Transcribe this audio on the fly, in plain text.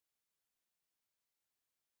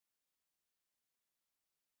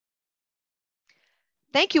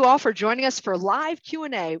Thank you all for joining us for live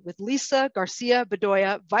Q&A with Lisa García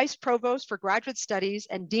Bedolla, Vice Provost for Graduate Studies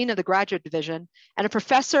and Dean of the Graduate Division, and a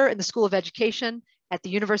professor in the School of Education at the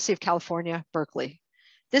University of California, Berkeley.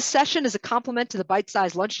 This session is a complement to the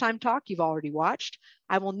bite-sized lunchtime talk you've already watched.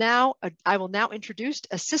 I will now introduce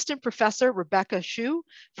Assistant Professor Rebecca Hsu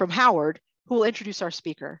from Howard, who will introduce our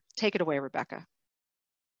speaker. Take it away, Rebecca.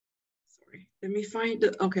 Sorry, let me find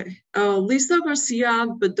it. Okay. Lisa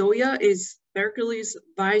García Bedolla is Berkeley's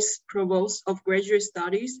Vice Provost of Graduate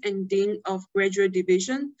Studies and Dean of Graduate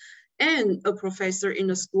Division, and a professor in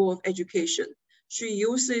the School of Education. She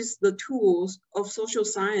uses the tools of social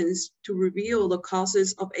science to reveal the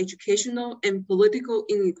causes of educational and political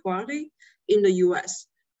inequality in the US,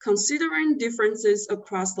 considering differences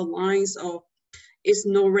across the lines of its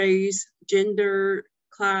no race, gender,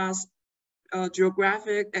 class,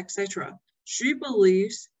 geographic, etc. She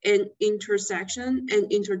believes an intersection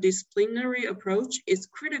and interdisciplinary approach is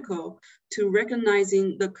critical to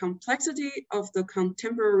recognizing the complexity of the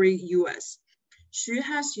contemporary US. She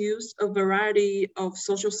has used a variety of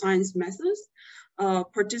social science methods,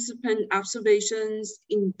 participant observations,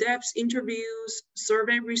 in-depth interviews,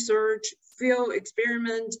 survey research, field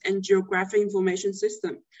experiments, and geographic information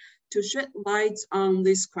system to shed light on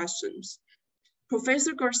these questions.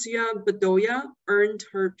 Professor García Bedolla earned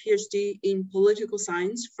her Ph.D. in political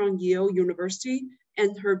science from Yale University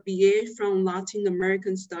and her BA from Latin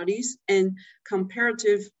American Studies and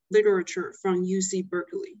Comparative Literature from UC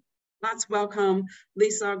Berkeley. Let's welcome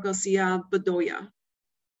Lisa García Bedolla.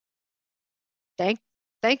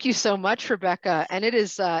 Thank you so much, Rebecca. And it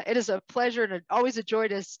is a pleasure and always a joy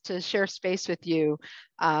to share space with you,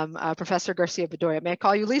 Professor García Bedolla. May I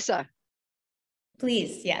call you Lisa?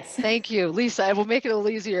 Please, yes. Thank you, Lisa. I will make it a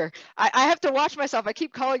little easier. I have to watch myself. I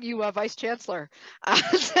keep calling you Vice Chancellor,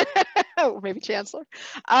 or maybe Chancellor.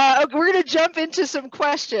 We're going to jump into some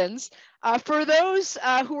questions. For those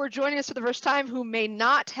who are joining us for the first time who may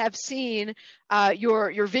not have seen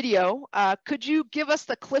your video, could you give us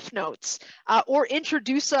the cliff notes or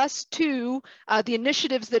introduce us to the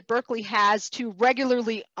initiatives that Berkeley has to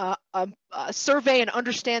regularly survey and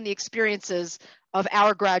understand the experiences of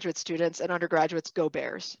our graduate students and undergraduates? Go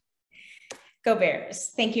Bears. Go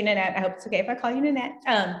Bears. Thank you, Nanette. I hope it's okay if I call you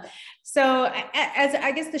Nanette. So as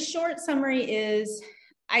I guess the short summary is,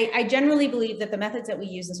 I generally believe that the methods that we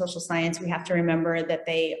use in social science, we have to remember that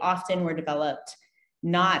they often were developed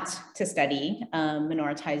not to study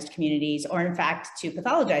minoritized communities, or in fact to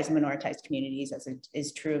pathologize minoritized communities, as it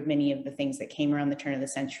is true of many of the things that came around the turn of the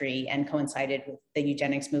century and coincided with the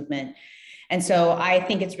eugenics movement. And so I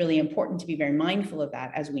think it's really important to be very mindful of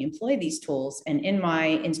that as we employ these tools. And in my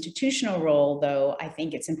institutional role, though, I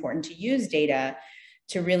think it's important to use data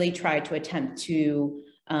to really try to attempt to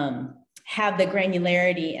have the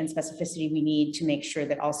granularity and specificity we need to make sure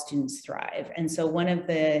that all students thrive. And so one of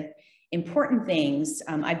the important things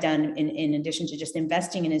I've done in addition to just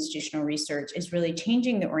investing in institutional research is really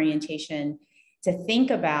changing the orientation to think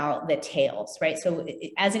about the tails, right? So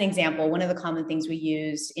as an example, one of the common things we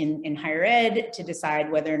use in higher ed to decide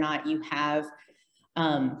whether or not you have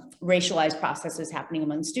racialized processes happening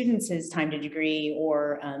among students is time to degree,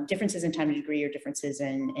 or differences in time to degree, or differences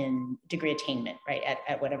in degree attainment, right,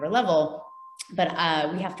 at whatever level. But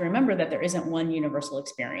we have to remember that there isn't one universal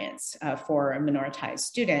experience for minoritized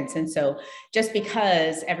students. And so just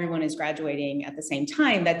because everyone is graduating at the same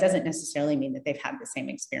time, that doesn't necessarily mean that they've had the same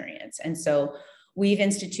experience. And so we've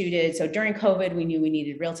instituted, so during COVID, we knew we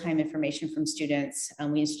needed real-time information from students.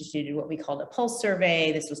 We instituted what we called a pulse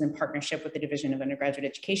survey. This was in partnership with the Division of Undergraduate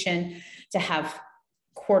Education to have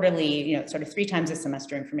quarterly, sort of 3 times a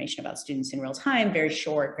semester information about students in real time, very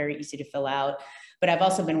short, very easy to fill out. But I've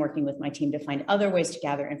also been working with my team to find other ways to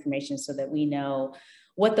gather information so that we know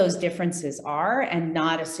what those differences are and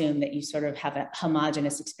not assume that you sort of have a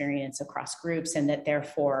homogeneous experience across groups and that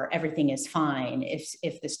therefore everything is fine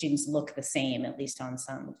if the students look the same, at least on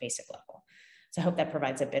some basic level. So I hope that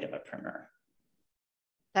provides a bit of a primer.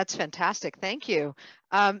 That's fantastic. Thank you.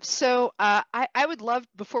 I would love,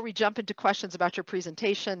 before we jump into questions about your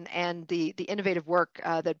presentation and the innovative work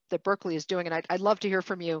that Berkeley is doing, and I'd love to hear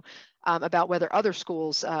from you about whether other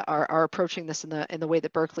schools are approaching this in the way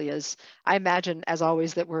that Berkeley is. I imagine, as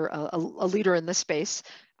always, that we're a leader in this space,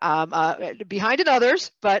 behind in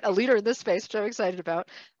others, but a leader in this space, which I'm excited about.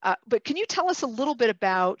 But can you tell us a little bit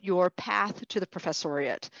about your path to the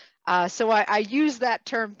professoriate? So I use that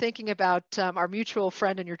term thinking about our mutual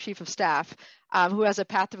friend and your chief of staff, who has a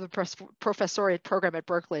path to the professoriate program at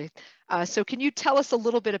Berkeley. So can you tell us a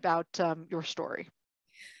little bit about your story?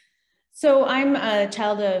 So I'm a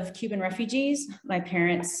child of Cuban refugees. My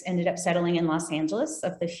parents ended up settling in Los Angeles,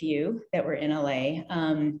 of the few that were in LA.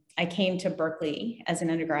 I came to Berkeley as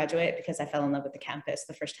an undergraduate because I fell in love with the campus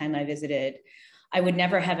the first time I visited. I would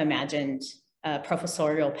never have imagined a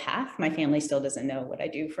professorial path. My family still doesn't know what I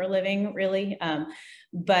do for a living, really.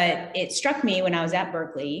 But it struck me when I was at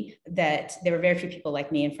Berkeley that there were very few people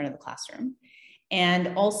like me in front of the classroom.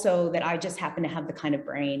 And also that I just happen to have the kind of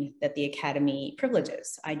brain that the academy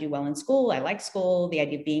privileges. I do well in school, I like school, the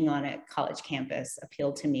idea of being on a college campus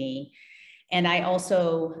appealed to me. And I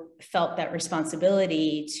also felt that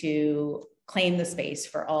responsibility to claim the space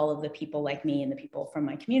for all of the people like me and the people from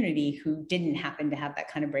my community who didn't happen to have that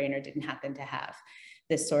kind of brain or didn't happen to have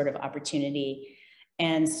this sort of opportunity.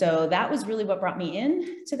 And so that was really what brought me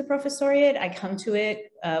in to the professoriate. I come to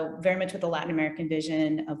it very much with a Latin American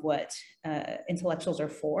vision of what intellectuals are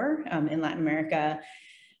for. In Latin America,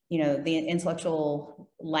 you know, the intellectual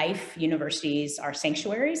life universities are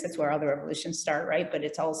sanctuaries. That's where all the revolutions start, right? But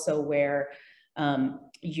it's also where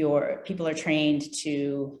your people are trained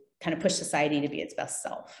to kind of push society to be its best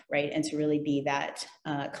self, right? And to really be that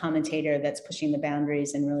commentator that's pushing the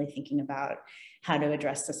boundaries and really thinking about how to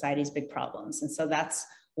address society's big problems. And so that's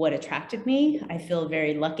what attracted me. I feel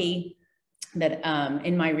very lucky that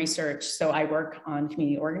in my research, so I work on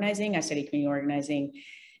community organizing, I study community organizing,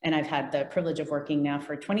 and I've had the privilege of working now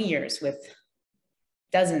for 20 years with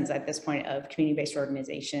dozens at this point of community-based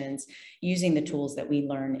organizations using the tools that we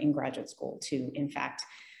learn in graduate school to, in fact,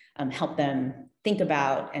 help them think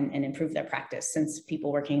about and improve their practice, since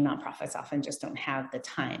people working in nonprofits often just don't have the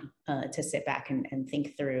time to sit back and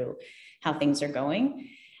think through how things are going.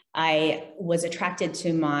 I was attracted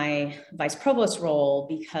to my vice provost role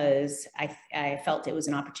because I felt it was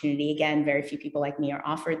an opportunity. Again, very few people like me are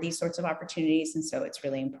offered these sorts of opportunities. And so it's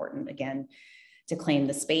really important, again, to claim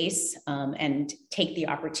the space and take the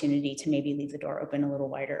opportunity to maybe leave the door open a little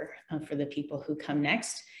wider for the people who come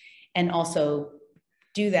next. And also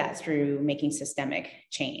do that through making systemic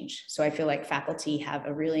change. So I feel like faculty have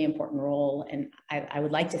a really important role, and I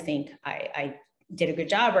would like to think I did a good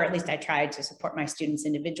job, or at least I tried to support my students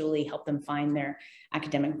individually, help them find their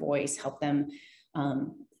academic voice, help them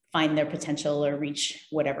find their potential or reach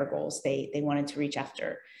whatever goals they wanted to reach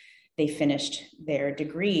after they finished their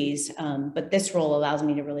degrees. But this role allows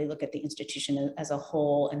me to really look at the institution as a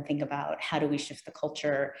whole and think about how do we shift the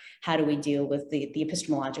culture? How do we deal with the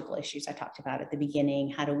epistemological issues I talked about at the beginning?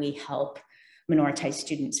 How do we help minoritized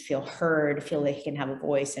students feel heard, feel they can have a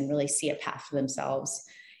voice, and really see a path for themselves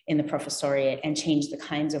in the professoriate, and change the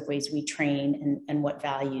kinds of ways we train and what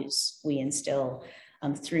values we instill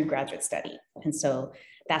through graduate study? And so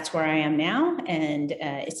that's where I am now. And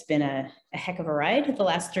it's been a heck of a ride the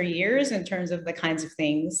last 3 years in terms of the kinds of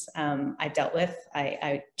things I've dealt with.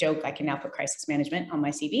 I joke I can now put crisis management on my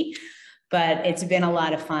CV, but it's been a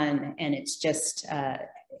lot of fun. And it's just,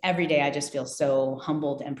 every day I just feel so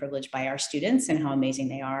humbled and privileged by our students and how amazing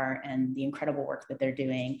they are and the incredible work that they're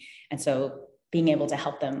doing. And so being able to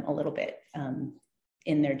help them a little bit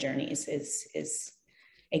in their journeys is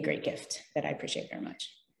a great gift that I appreciate very much.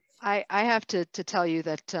 I have to tell you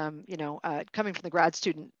that, coming from the grad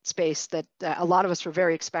student space, that a lot of us were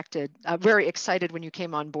very excited when you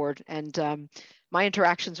came on board. And my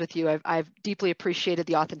interactions with you, I've deeply appreciated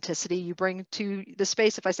the authenticity you bring to the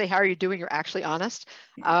space. If I say, how are you doing? You're actually honest,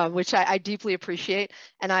 which I deeply appreciate.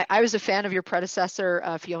 And I was a fan of your predecessor,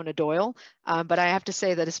 Fiona Doyle. But I have to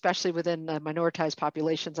say that especially within minoritized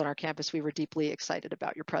populations on our campus, we were deeply excited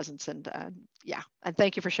about your presence. And and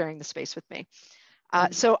thank you for sharing the space with me.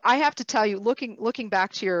 So I have to tell you, looking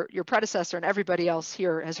back to your predecessor, and everybody else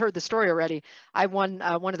here has heard the story already, I won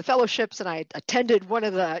one of the fellowships, and I attended one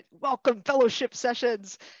of the welcome fellowship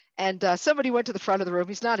sessions, and somebody went to the front of the room.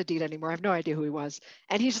 He's not a dean anymore. I have no idea who he was.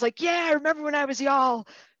 And he's like, yeah, I remember when I was y'all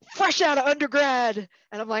fresh out of undergrad.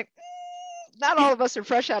 And I'm like, not all of us are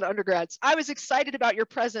fresh out of undergrads. I was excited about your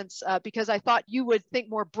presence because I thought you would think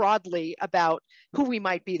more broadly about who we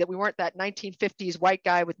might be, that we weren't that 1950s white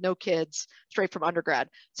guy with no kids straight from undergrad.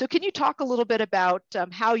 So can you talk a little bit about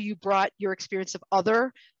how you brought your experience of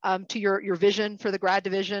other to your vision for the grad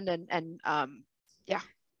division and yeah.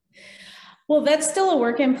 Well, that's still a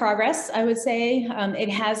work in progress, I would say. It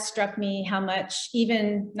has struck me how much,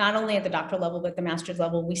 even not only at the doctoral level, but the master's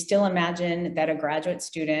level, we still imagine that a graduate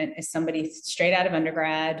student is somebody straight out of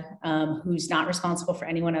undergrad who's not responsible for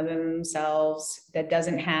anyone other than themselves, that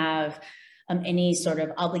doesn't have any sort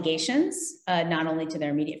of obligations, not only to their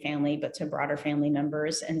immediate family, but to broader family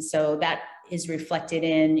members. And so that is reflected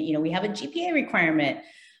in, we have a GPA requirement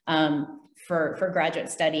for graduate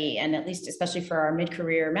study, and at least especially for our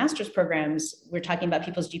mid-career master's programs, we're talking about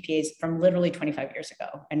people's GPAs from literally 25 years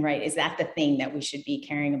ago. And right, is that the thing that we should be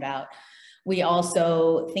caring about? We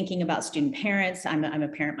also thinking about student parents. I'm a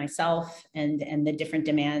parent myself, and the different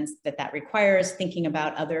demands that requires, thinking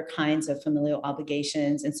about other kinds of familial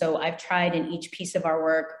obligations. And so I've tried in each piece of our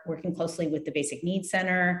work, working closely with the Basic Needs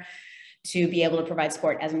Center to be able to provide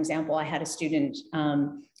support. As an example, I had a student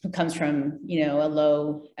who comes from, a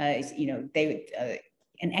low,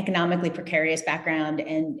 an economically precarious background,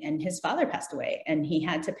 and his father passed away, and he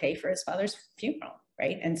had to pay for his father's funeral,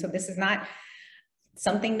 right? And so this is not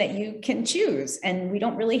something that you can choose, and we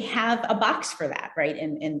don't really have a box for that, right?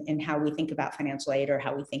 In how we think about financial aid, or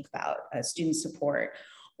how we think about student support,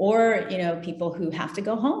 or people who have to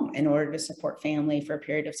go home in order to support family for a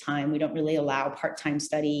period of time. We don't really allow part-time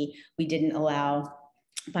study. We didn't allow,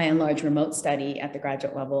 by and large, remote study at the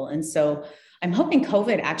graduate level. And so I'm hoping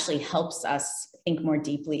COVID actually helps us think more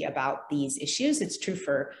deeply about these issues. It's true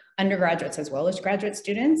for undergraduates as well as graduate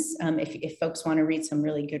students. If folks want to read some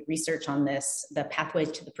really good research on this, the Pathways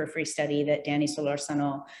to the Periphery study that Danny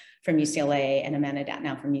Solorzano from UCLA and Amanda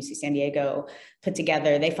Datnow from UC San Diego put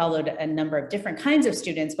together, they followed a number of different kinds of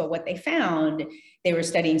students, but what they found, they were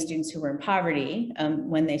studying students who were in poverty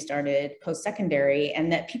when they started post-secondary,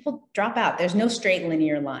 and that people drop out. There's no straight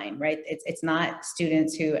linear line, right? It's not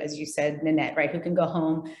students who, as you said, Nanette, right, who can go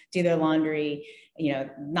home, do their laundry,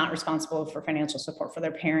 not responsible for financial support for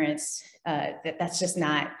their parents. That's just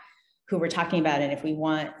not who we're talking about. And if we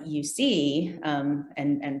want UC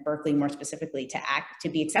and Berkeley more specifically to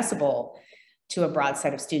be accessible to a broad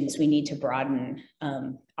set of students, we need to broaden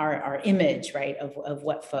our image, right, of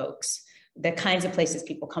what folks, the kinds of places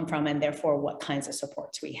people come from, and therefore what kinds of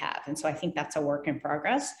supports we have. And so I think that's a work in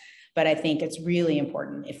progress, but I think it's really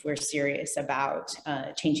important if we're serious about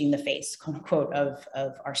changing the face, quote unquote,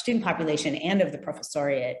 of our student population and of the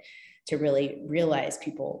professoriate, to really realize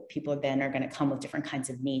people then are going to come with different kinds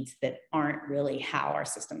of needs that aren't really how our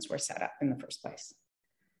systems were set up in the first place.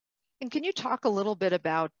 And can you talk a little bit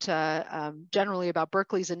about generally about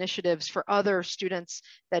Berkeley's initiatives for other students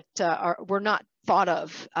that were not thought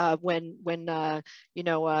of when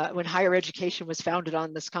higher education was founded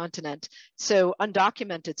on this continent? So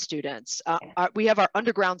undocumented students. We have our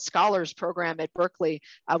Underground Scholars program at Berkeley,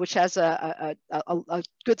 which has a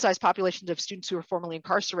good-sized population of students who are formerly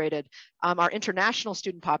incarcerated. Our international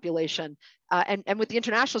student population, and with the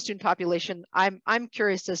international student population, I'm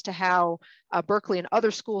curious as to how Berkeley and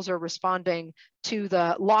other schools are responding to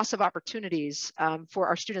the loss of opportunities for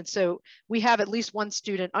our students. So we have at least one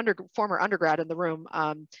student, former undergrad in the room,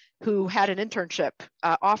 who had an internship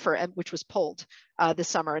offer, which was pulled this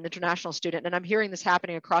summer, an international student. And I'm hearing this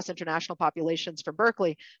happening across international populations from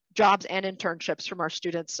Berkeley, jobs and internships from our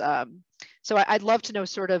students. So I'd love to know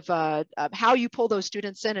sort of how you pull those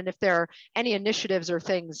students in, and if there are any initiatives or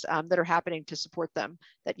things that are happening to support them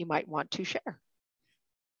that you might want to share.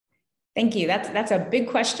 Thank you. That's a big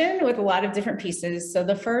question with a lot of different pieces. So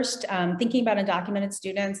the first, thinking about undocumented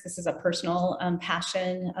students, this is a personal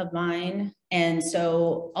passion of mine. And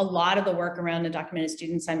so a lot of the work around undocumented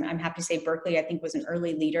students, I'm happy to say Berkeley, I think, was an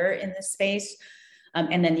early leader in this space.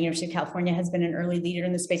 And then the University of California has been an early leader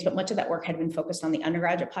in this space, but much of that work had been focused on the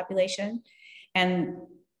undergraduate population. And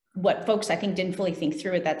what folks, I think, didn't fully think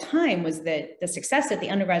through at that time was that the success at the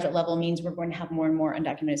undergraduate level means we're going to have more and more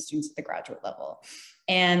undocumented students at the graduate level.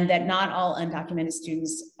 And that not all undocumented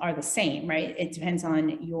students are the same, right? It depends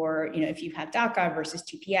on your, if you have DACA versus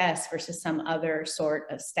TPS versus some other sort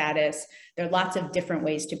of status. There are lots of different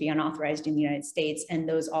ways to be unauthorized in the United States, and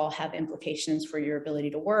those all have implications for your ability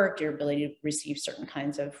to work, your ability to receive certain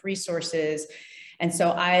kinds of resources. And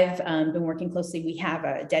so I've been working closely. We have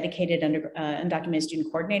a dedicated undocumented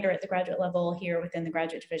student coordinator at the graduate level here within the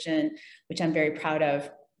graduate division, which I'm very proud of.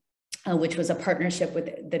 Which was a partnership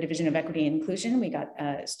with the Division of Equity and Inclusion. We got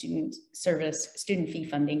student fee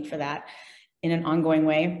funding for that in an ongoing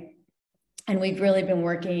way. And we've really been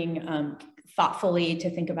working thoughtfully to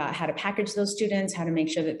think about how to package those students, how to make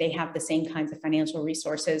sure that they have the same kinds of financial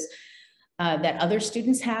resources that other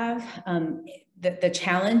students have. The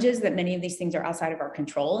challenge is that many of these things are outside of our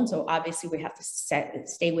control. And so obviously we have to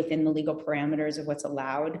stay within the legal parameters of what's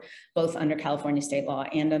allowed, both under California state law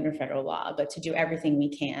and under federal law, but to do everything we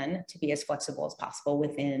can to be as flexible as possible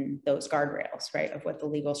within those guardrails, right, of what the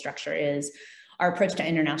legal structure is. Our approach to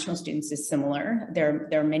international students is similar. There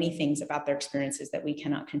are many things about their experiences that we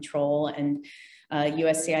cannot control, and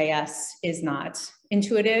USCIS is not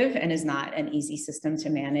intuitive and is not an easy system to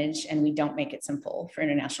manage, and we don't make it simple for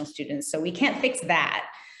international students. So we can't fix that,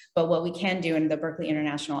 but what we can do, and the Berkeley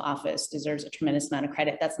International Office deserves a tremendous amount of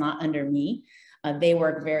credit. That's not under me. They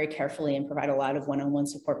work very carefully and provide a lot of one-on-one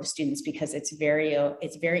support with students because it's very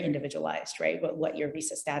individualized, right? What your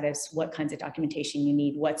visa status, what kinds of documentation you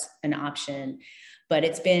need, what's an option. But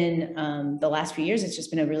it's been, the last few years, it's just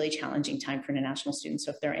been a really challenging time for international students.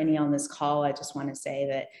 So if there are any on this call, I just want to say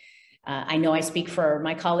that I know I speak for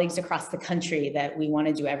my colleagues across the country that we want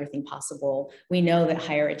to do everything possible. We know that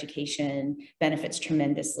higher education benefits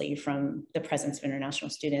tremendously from the presence of international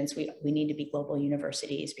students. We need to be global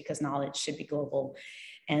universities because knowledge should be global.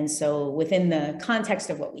 And so within the context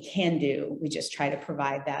of what we can do, we just try to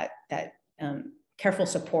provide that careful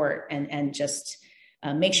support and just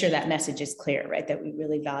make sure that message is clear, right? That we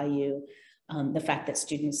really value the fact that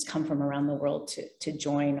students come from around the world to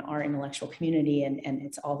join our intellectual community, and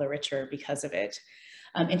it's all the richer because of it.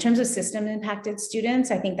 In terms of system impacted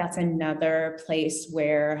students, I think that's another place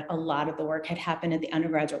where a lot of the work had happened at the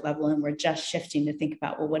undergraduate level, and we're just shifting to think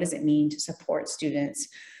about, well, what does it mean to support students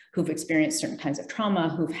who've experienced certain kinds of trauma,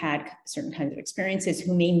 who've had certain kinds of experiences,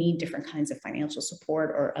 who may need different kinds of financial support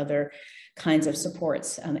or other kinds of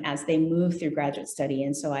supports as they move through graduate study.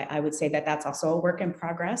 And so I would say that that's also a work in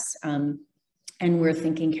progress. And we're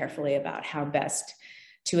thinking carefully about how best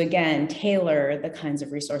to, again, tailor the kinds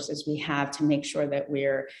of resources we have to make sure that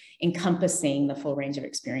we're encompassing the full range of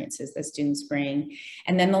experiences that students bring.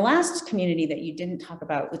 And then the last community that you didn't talk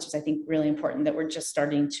about, which is, I think, really important, that we're just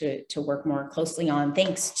starting to work more closely on,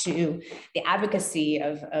 thanks to the advocacy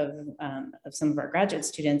of some of our graduate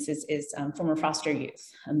students, is former foster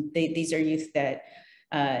youth. These are youth that,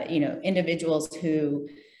 individuals who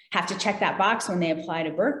have to check that box when they apply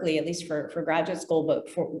to Berkeley, at least for graduate school, but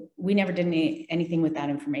we never did anything with that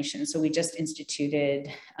information. So we just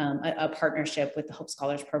instituted a partnership with the Hope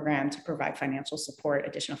Scholars Program to provide financial support,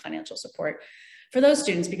 additional financial support for those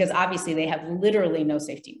students, because obviously they have literally no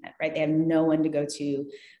safety net, right? They have no one to go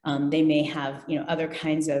to. They may have, other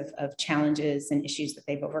kinds of challenges and issues that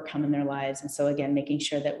they've overcome in their lives. And so again, making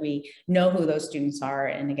sure that we know who those students are,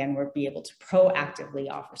 and again, we'll be able to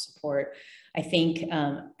proactively offer support. I think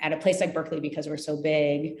at a place like Berkeley, because we're so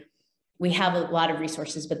big, we have a lot of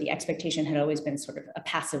resources, but the expectation had always been sort of a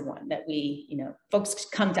passive one, that folks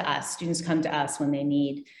come to us, students come to us when they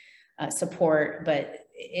need support, but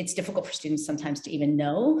it's difficult for students sometimes to even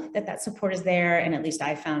know that support is there. And at least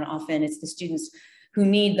I found often it's the students who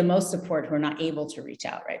need the most support who are not able to reach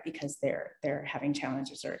out, right? Because they're having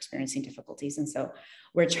challenges or experiencing difficulties. And so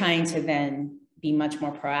we're trying to then be much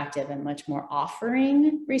more proactive and much more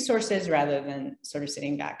offering resources rather than sort of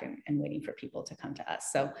sitting back and waiting for people to come to us.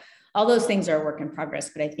 So all those things are a work in progress,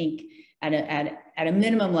 but I think at a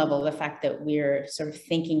minimum level, the fact that we're sort of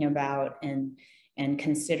thinking about and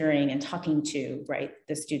considering and talking to, right,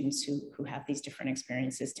 the students who have these different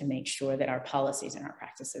experiences, to make sure that our policies and our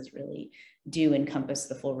practices really do encompass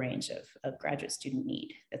the full range of graduate student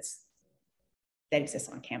need that exists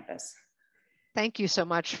on campus. Thank you so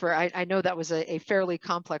much for, I know that was a fairly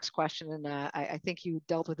complex question, and I think you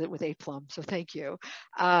dealt with it with aplomb, so thank you.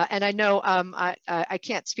 And I know I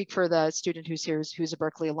can't speak for the student who's here, who's a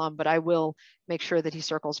Berkeley alum, but I will make sure that he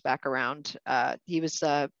circles back around. He was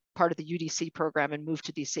part of the UDC program and moved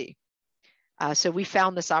to DC. So we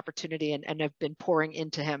found this opportunity and have been pouring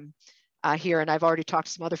into him here. And I've already talked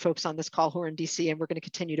to some other folks on this call who are in DC, and we're going to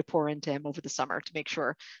continue to pour into him over the summer to make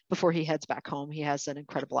sure before he heads back home, he has an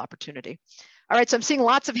incredible opportunity. All right, so I'm seeing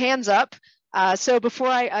lots of hands up. So before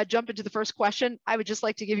I jump into the first question, I would just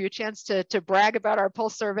like to give you a chance to brag about our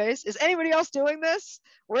pulse surveys. Is anybody else doing this?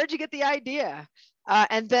 Where'd you get the idea?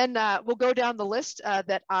 And then we'll go down the list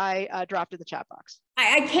that I dropped in the chat box.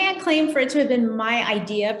 I can't claim for it to have been my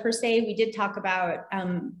idea per se. We did talk about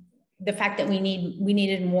the fact that we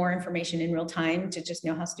needed more information in real time to just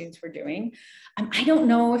know how students were doing. I don't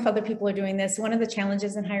know if other people are doing this. One of the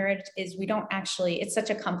challenges in higher ed is we don't actually, it's such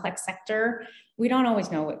a complex sector. We don't always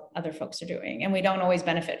know what other folks are doing, and we don't always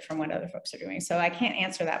benefit from what other folks are doing. So I can't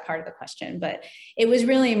answer that part of the question, but it was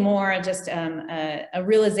really more just a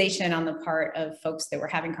realization on the part of folks that were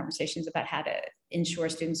having conversations about how to ensure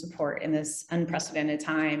student support in this unprecedented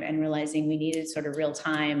time, and realizing we needed sort of real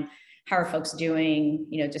time. How are folks doing?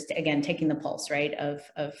 Just again, taking the pulse, right, of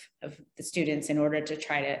the students in order to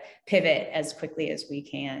try to pivot as quickly as we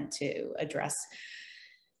can to address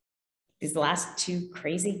these last 2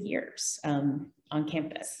 crazy years on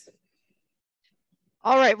campus.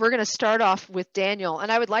 All right, we're going to start off with Daniel,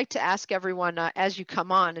 and I would like to ask everyone as you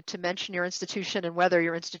come on to mention your institution and whether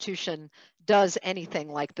your institution does anything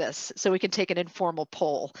like this, so we can take an informal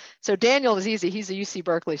poll. So Daniel is easy. He's a UC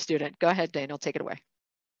Berkeley student. Go ahead, Daniel, take it away.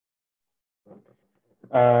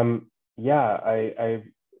 Yeah,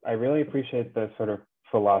 I really appreciate the sort of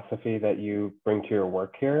philosophy that you bring to your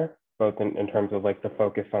work here, both in terms of like the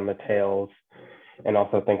focus on the tails and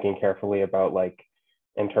also thinking carefully about like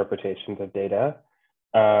interpretations of data.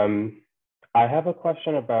 I have a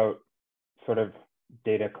question about sort of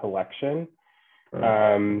data collection.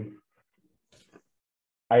 I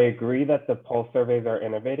agree that the pulse surveys are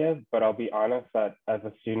innovative, but I'll be honest that as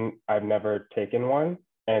a student, I've never taken one,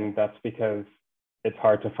 and that's because it's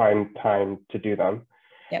hard to find time to do them.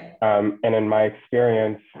 Yep. And in my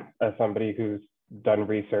experience as somebody who's done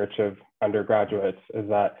research of undergraduates is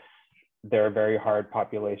that they're a very hard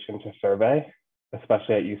population to survey,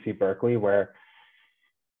 especially at UC Berkeley, where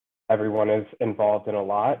everyone is involved in a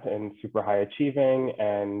lot and super high achieving.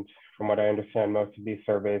 And from what I understand, most of these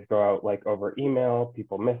surveys go out like over email,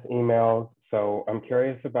 people miss emails. So I'm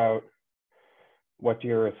curious about what do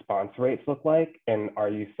your response rates look like, and are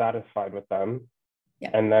you satisfied with them?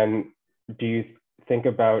 Yeah. And then do you think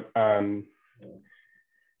about,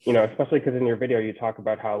 you know, especially because in your video, you talk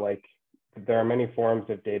about how like there are many forms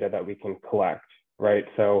of data that we can collect, right?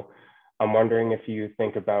 So I'm wondering if you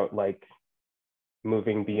think about like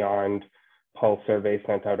moving beyond pulse surveys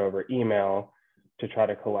sent out over email to try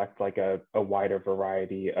to collect like a wider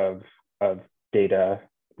variety of data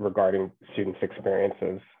regarding students'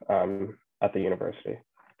 experiences at the university.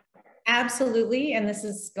 Absolutely, and this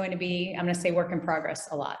is going to be, I'm going to say work in progress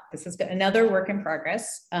a lot. This is another work in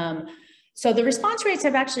progress. So the response rates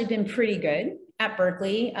have actually been pretty good at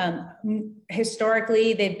Berkeley.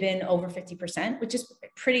 Historically, they've been over 50%, which is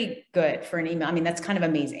pretty good for an email. I mean, that's kind of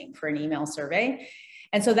amazing for an email survey.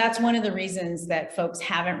 And so that's one of the reasons that folks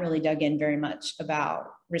haven't really dug in very much about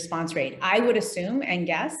response rate. I would assume and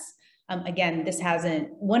guess, again, this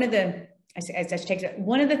hasn't, one of the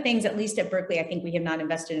things, at least at Berkeley, I think we have not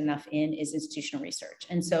invested enough in is institutional research.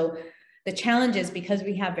 And so the challenge is because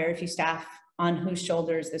we have very few staff on whose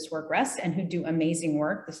shoulders this work rests and who do amazing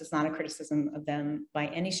work, this is not a criticism of them by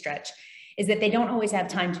any stretch, is that they don't always have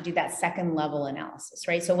time to do that second level analysis,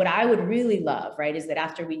 right? So what I would really love, right, is that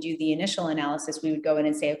after we do the initial analysis, we would go in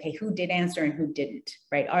and say, okay, who did answer and who didn't,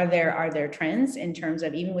 right? Are there trends in terms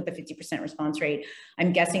of, even with the 50% response rate,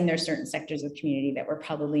 I'm guessing there's certain sectors of the community that we're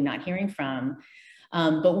probably not hearing from,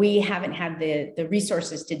 but we haven't had the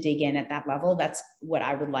resources to dig in at that level. That's what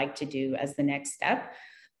I would like to do as the next step.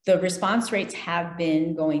 The response rates have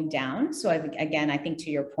been going down. So again, I think to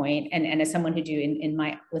your point, and as someone who do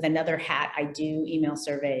with another hat, I do email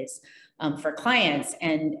surveys for clients,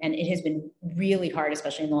 and it has been really hard,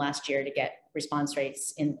 especially in the last year, to get response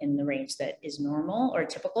rates in the range that is normal or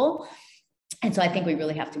typical. And so I think we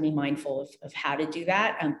really have to be mindful of how to do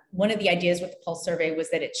that. One of the ideas with the Pulse survey was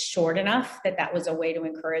that it's short enough that was a way to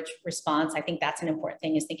encourage response. I think that's an important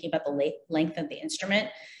thing, is thinking about the length of the instrument.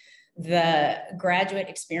 The graduate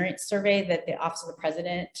experience survey that the Office of the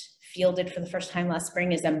President fielded for the first time last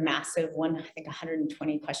spring is a massive one, I think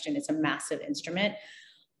 120 question. It's a massive instrument.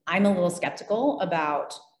 I'm a little skeptical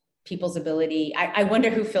about people's ability. I wonder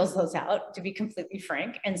who fills those out, to be completely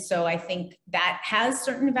frank. And so I think that has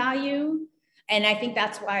certain value. And I think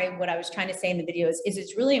that's why what I was trying to say in the video is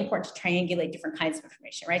it's really important to triangulate different kinds of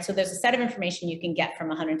information, right? So there's a set of information you can get from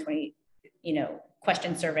 120,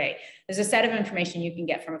 question survey. There's a set of information you can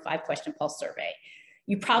get from a 5-question pulse survey.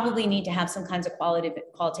 You probably need to have some kinds of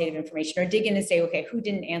qualitative information, or dig in and say, okay, who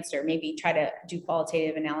didn't answer? Maybe try to do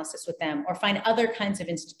qualitative analysis with them, or find other kinds of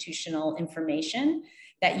institutional information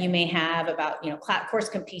that you may have about, course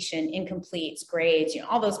completion, incompletes, grades,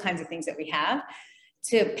 all those kinds of things that we have,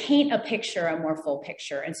 to paint a picture, a more full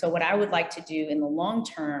picture. And so what I would like to do in the long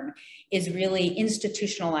term is really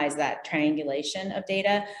institutionalize that triangulation of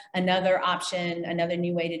data. Another option, another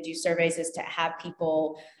new way to do surveys is to have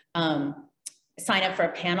people sign up for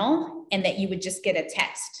a panel, and that you would just get a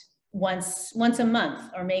text once a month,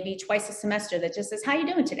 or maybe twice a semester, that just says, how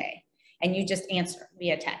you doing today? And you just answer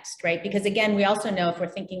via text, right? Because again, we also know, if we're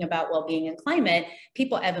thinking about well-being and climate,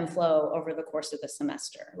 people ebb and flow over the course of the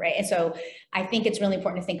semester, right? And so I think it's really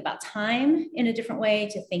important to think about time in a different way,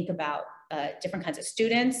 to think about different kinds of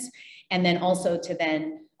students, and then also to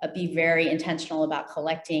then be very intentional about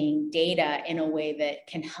collecting data in a way that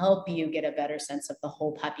can help you get a better sense of the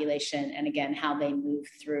whole population, and again, how they move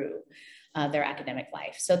through their academic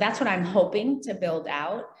life. So that's what I'm hoping to build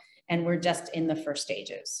out. And we're just in the first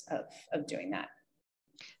stages of doing that.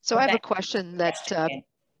 So I have a question that,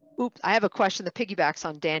 I have a question that piggybacks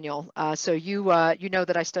on Daniel. So you know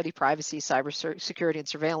that I study privacy, cybersecurity, and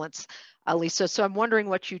surveillance. Lisa. So I'm wondering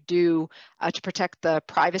what you do to protect the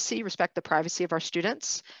privacy, respect the privacy of our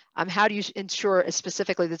students. How do you ensure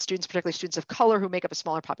specifically that students, particularly students of color who make up a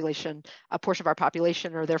smaller population, a portion of our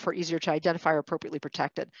population, are therefore easier to identify or appropriately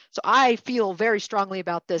protected? So I feel very strongly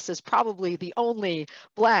about this as probably the only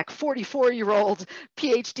Black 44-year-old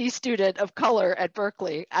PhD student of color at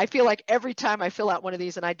Berkeley. I feel like every time I fill out one of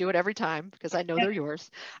these, and I do it every time because I know they're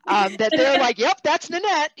yours, that they're like, "Yep, that's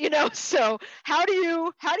Nanette," you know. So how do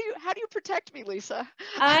you protect me, Lisa?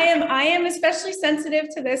 I am especially sensitive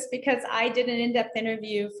to this because I did an in-depth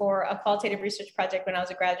interview for a qualitative research project when I was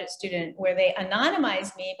a graduate student where they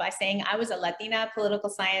anonymized me by saying I was a Latina political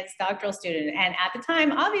science doctoral student. And at the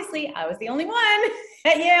time, obviously, I was the only one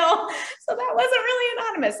at Yale. So that wasn't really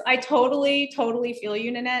anonymous. I totally feel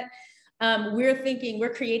you, Nanette.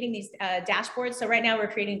 We're creating these dashboards. So right now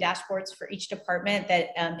we're creating dashboards for each department that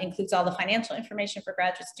includes all the financial information for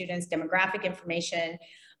graduate students, demographic information,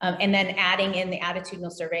 and then adding in the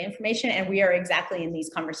attitudinal survey information. And we are exactly in these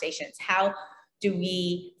conversations. How do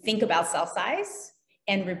we think about cell size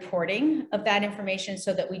and reporting of that information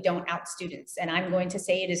so that we don't out students? And I'm going to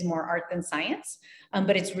say it is more art than science,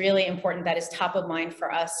 but it's really important that is top of mind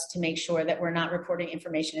for us to make sure that we're not reporting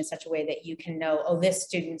information in such a way that you can know, oh, this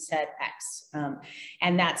student said X.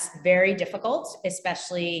 And that's very difficult,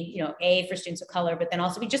 especially, for students of color, but then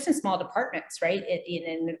also just in small departments, right?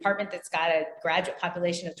 In a department that's got a graduate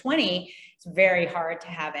population of 20, it's very hard to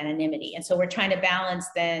have anonymity. And so we're trying to balance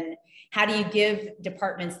then, how do you give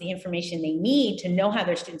departments the information they need to know how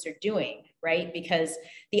their students are doing, right? Because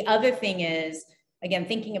the other thing is, again,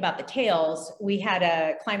 thinking about the tails, we had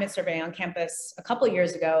a climate survey on campus a couple of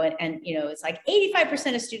years ago, and it's like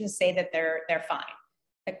 85% of students say that they're fine.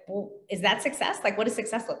 Like, well, is that success? Like, what does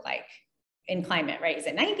success look like in climate, right? Is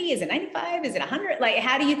it 90? Is it 95? Is it 100? Like,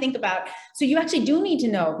 how do you think about, so you actually do need to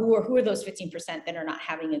know who are those 15% that are not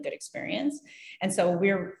having a good experience. And so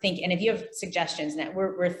we're thinking, and if you have suggestions,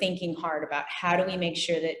 we're thinking hard about how do we make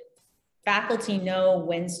sure that faculty know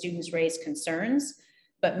when students raise concerns,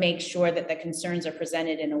 but make sure that the concerns are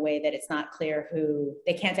presented in a way that it's not clear who,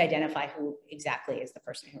 they can't identify who exactly is the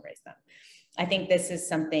person who raised them. I think this is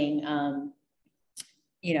something,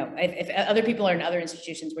 if other people are in other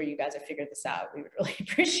institutions where you guys have figured this out, we would really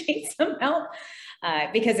appreciate some help,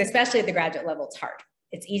 because especially at the graduate level, it's hard.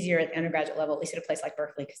 It's easier at the undergraduate level, at least at a place like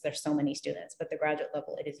Berkeley, because there's so many students, but the graduate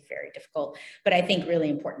level, it is very difficult. But I think really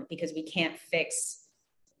important, because we can't fix,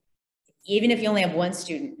 even if you only have one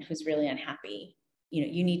student who's really unhappy,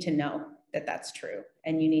 you need to know that that's true,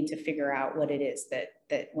 and you need to figure out what it is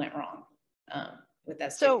that went wrong with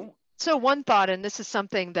that student. So one thought, and this is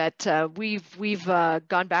something that we've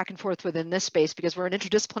gone back and forth with in this space, because we're an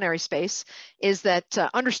interdisciplinary space, is that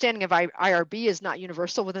understanding of IRB is not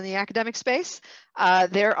universal within the academic space.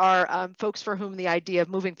 There are folks for whom the idea of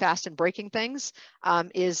moving fast and breaking things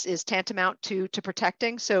is tantamount to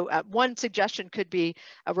protecting. So one suggestion could be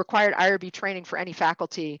a required IRB training for any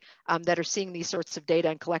faculty that are seeing these sorts of data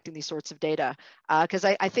and collecting these sorts of data. Because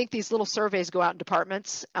I think these little surveys go out in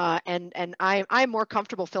departments, and I'm more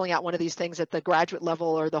comfortable filling out one of these things at the graduate level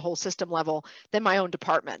or the whole system level than my own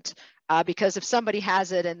department. Because if somebody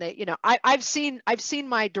has it and they, I've seen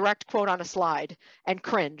my direct quote on a slide and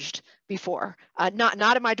cringed before,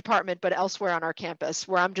 not in my department, but elsewhere on our campus,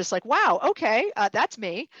 where I'm just like, wow, okay, that's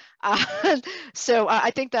me. So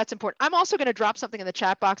I think that's important. I'm also going to drop something in the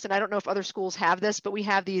chat box, and I don't know if other schools have this, but we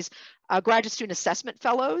have these graduate student assessment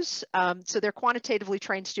fellows. So they're quantitatively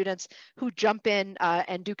trained students who jump in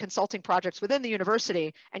and do consulting projects within the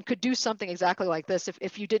university, and could do something exactly like this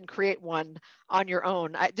if you didn't create one on your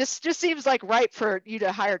own. This just seems like right for you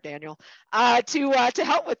to hire Daniel to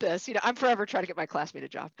help with this. I'm forever trying to get my classmate a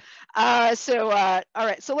job. All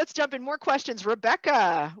right, so let's jump in. More questions.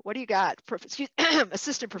 Rebecca, what do you got?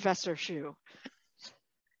 Assistant Professor Shu.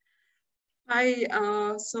 Hi,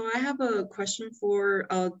 so I have a question for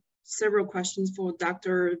several questions for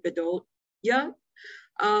Dr. Bedolla.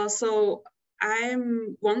 So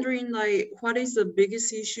I'm wondering, what is the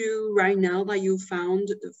biggest issue right now that you found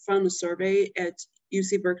from the survey at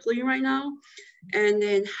UC Berkeley right now? And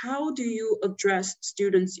then how do you address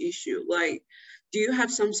students' issue? Do you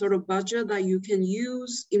have some sort of budget that you can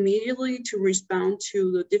use immediately to respond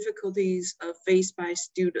to the difficulties faced by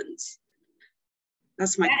students?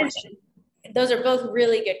 That's my question. Those are both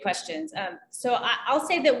really good questions. So I'll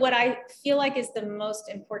say that what I feel like is the most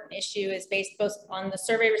important issue is based both on the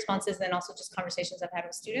survey responses and also just conversations I've had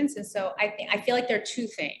with students. And so I feel like there are two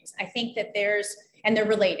things. I think that and they're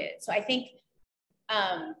related. So I think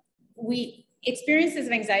experiences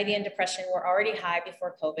of anxiety and depression were already high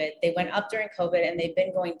before COVID. They went up during COVID and they've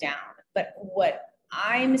been going down. But what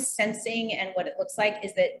I'm sensing and what it looks like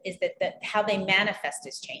is that how they manifest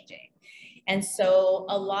is changing. And so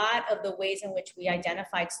a lot of the ways in which we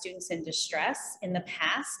identified students in distress in the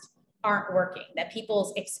past aren't working, that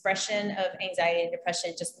people's expression of anxiety and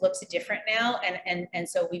depression just looks different now. And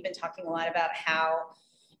so we've been talking a lot about how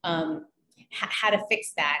to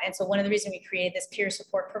fix that. And so one of the reasons we created this peer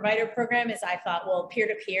support provider program is I thought, well,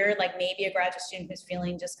 peer-to-peer, like maybe a graduate student who's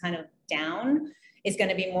feeling just kind of down is going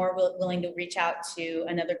to be more willing to reach out to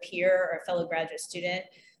another peer or a fellow graduate student.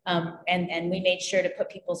 And we made sure to put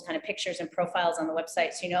people's kind of pictures and profiles on the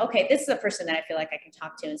website. So, you know, okay, this is a person that I feel like I can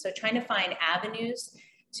talk to. And so trying to find avenues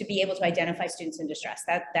to be able to identify students in distress,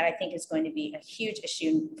 that I think is going to be a huge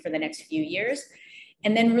issue for the next few years.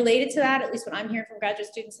 And then related to that, at least what I'm hearing from graduate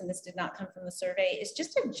students, and this did not come from the survey, is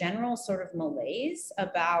just a general sort of malaise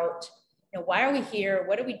about, you know, why are we here?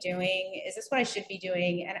 What are we doing? Is this what I should be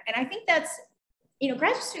doing? And I think that's, you know,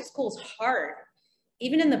 graduate student school is hard,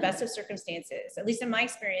 even in the best of circumstances. At least in my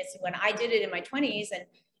experience, when I did it in my 20s, and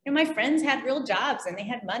you know, my friends had real jobs and they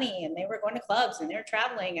had money and they were going to clubs and they were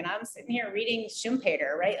traveling, and I'm sitting here reading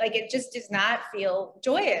Schumpeter, right? Like it just does not feel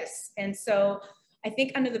joyous. And so I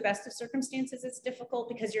think under the best of circumstances, it's difficult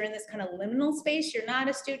because you're in this kind of liminal space. You're not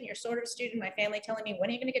a student, you're sort of a student. My family telling me, when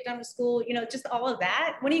are you going to get done with school? You know, just all of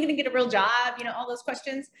that. When are you going to get a real job? You know, all those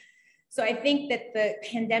questions. So I think that the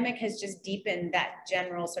pandemic has just deepened that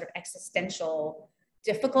general sort of existential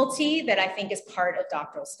difficulty that I think is part of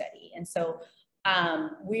doctoral study. And so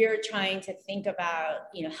we're trying to think about,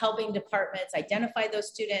 you know, helping departments identify those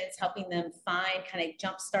students, helping them find, kind of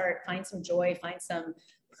jumpstart, find some joy, find some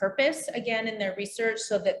purpose again in their research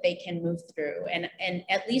so that they can move through. And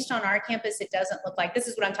at least on our campus, it doesn't look like, this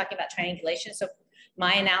is what I'm talking about, triangulation. So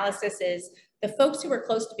my analysis is the folks who were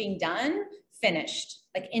close to being done finished.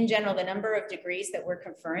 Like in general, the number of degrees that we're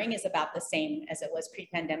conferring is about the same as it was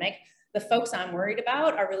pre-pandemic. The folks I'm worried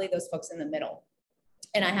about are really those folks in the middle.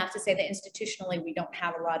 And I have to say that institutionally, we don't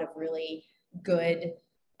have a lot of really good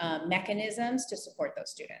mechanisms to support those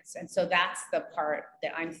students. And so that's the part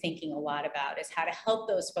that I'm thinking a lot about, is how to help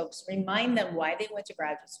those folks, remind them why they went to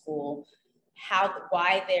graduate school,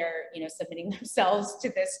 why they're, you know, submitting themselves to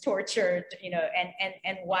this torture, you know,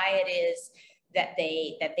 and why it is that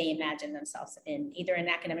they imagine themselves in either an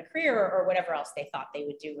academic career or whatever else they thought they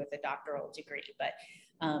would do with a doctoral degree. But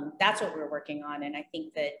that's what we're working on. And I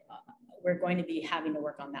think that we're going to be having to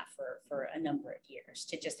work on that for a number of years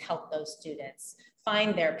to just help those students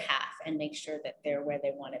find their path and make sure that they're where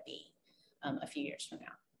they want to be a few years from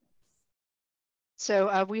now.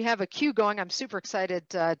 So we have a queue going. I'm super excited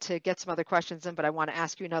to get some other questions in, but I want to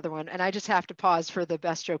ask you another one. And I just have to pause for the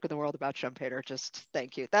best joke in the world about Schumpeter. Just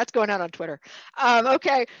thank you. That's going out on Twitter.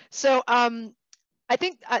 Okay, so I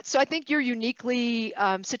think you're uniquely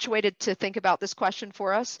situated to think about this question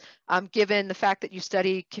for us, given the fact that you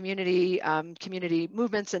study community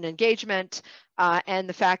movements and engagement, and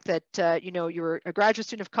the fact that you know, you're a graduate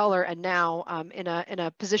student of color and now in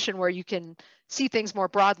a position where you can see things more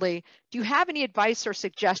broadly. Do you have any advice or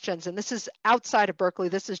suggestions? And this is outside of Berkeley.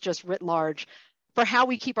 This is just writ large, for how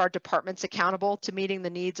we keep our departments accountable to meeting the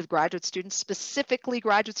needs of graduate students, specifically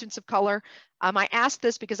graduate students of color. I ask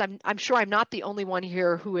this because I'm sure I'm not the only one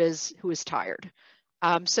here who is tired.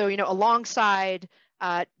 So, you know, alongside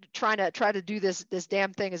trying to do this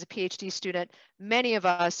damn thing as a PhD student, many of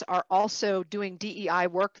us are also doing DEI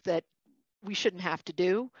work that we shouldn't have to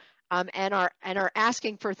do, and are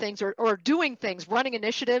asking for things or doing things, running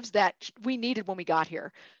initiatives that we needed when we got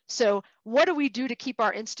here. So what do we do to keep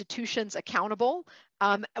our institutions accountable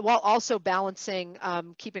while also balancing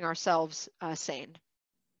keeping ourselves sane?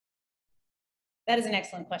 That is an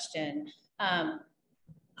excellent question. I'll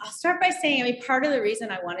start by saying, I mean, part of the reason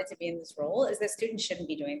I wanted to be in this role is that students shouldn't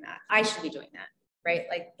be doing that. I should be doing that, right?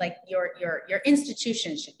 Like your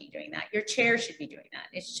institution should be doing that. Your chair should be doing that.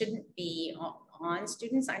 It shouldn't be on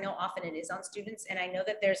students. I know often it is on students, and I know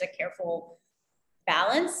that there's a careful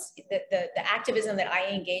balance. The activism that I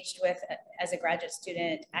engaged with as a graduate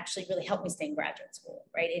student actually really helped me stay in graduate school,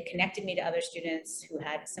 right? It connected me to other students who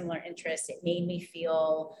had similar interests. It made me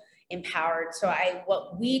feel empowered. So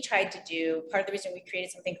what we tried to do, part of the reason we created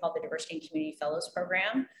something called the Diversity and Community Fellows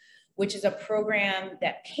Program, which is a program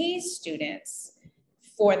that pays students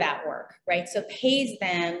for that work, right? So pays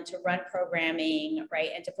them to run programming,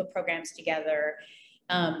 right? And to put programs together.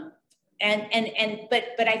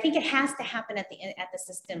 But I think it has to happen at the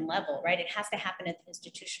system level, right? It has to happen at the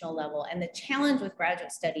institutional level. And the challenge with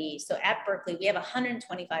graduate study, so at Berkeley, we have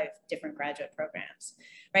 125 different graduate programs,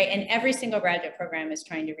 right? And every single graduate program is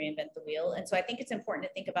trying to reinvent the wheel. And so I think it's important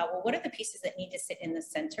to think about, well, what are the pieces that need to sit in the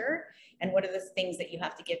center? And what are the things that you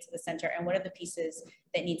have to get to the center? And what are the pieces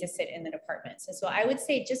that need to sit in the departments? And so I would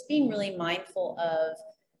say just being really mindful of,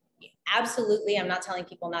 absolutely, I'm not telling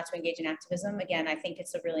people not to engage in activism. Again, I think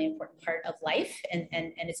it's a really important part of life, and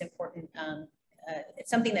it's important.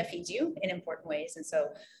 It's something that feeds you in important ways. And so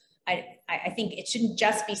I think it shouldn't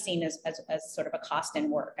just be seen as sort of a cost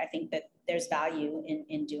and work. I think that there's value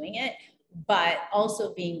in doing it, but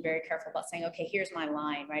also being very careful about saying, okay, here's my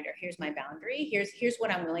line, right? Or here's my boundary. Here's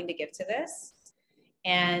what I'm willing to give to this.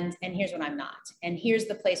 And here's what I'm not. And here's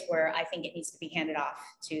the place where I think it needs to be handed off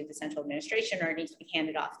to the central administration, or it needs to be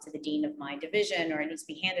handed off to the dean of my division, or it needs to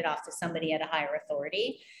be handed off to somebody at a higher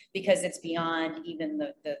authority, because it's beyond even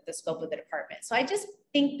the scope of the department. So I just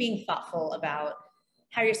think being thoughtful about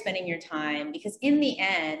how you're spending your time, because in the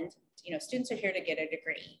end, you know, students are here to get a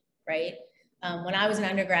degree, right? When I was an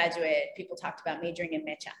undergraduate, people talked about majoring in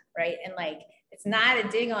mecha, right? And like, it's not a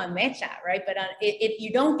dig on mecha, right? But if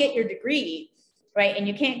you don't get your degree, right, and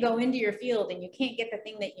you can't go into your field and you can't get the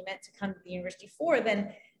thing that you meant to come to the university for,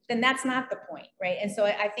 then that's not the point, right? And so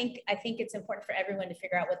I think it's important for everyone to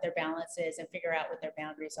figure out what their balance is and figure out what their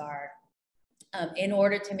boundaries are, in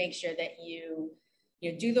order to make sure that you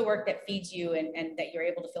do the work that feeds you, and that you're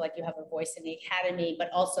able to feel like you have a voice in the academy, but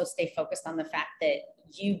also stay focused on the fact that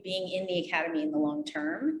you being in the academy in the long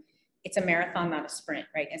term, it's a marathon, not a sprint,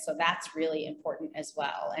 right? And so that's really important as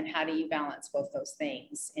well. And how do you balance both those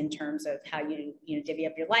things in terms of how you divvy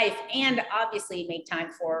up your life, and obviously make time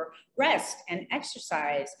for rest and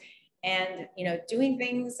exercise, and doing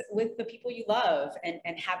things with the people you love, and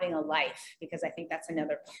having a life, because I think that's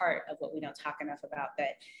another part of what we don't talk enough about,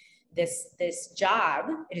 that this job,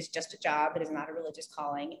 it is just a job, it is not a religious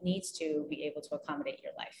calling, it needs to be able to accommodate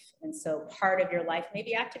your life. And so part of your life may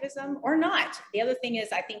be activism or not. The other thing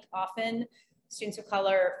is, I think often students of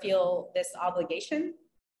color feel this obligation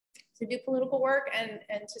to do political work, and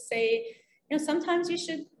to say, sometimes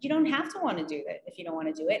you don't have to want to do it if you don't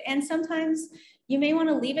want to do it. And sometimes you may want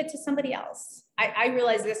to leave it to somebody else. I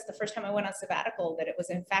realized this the first time I went on sabbatical, that it was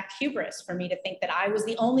in fact hubris for me to think that I was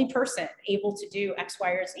the only person able to do X, Y,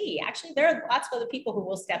 or Z. Actually, there are lots of other people who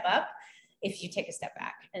will step up if you take a step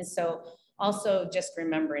back. And so also just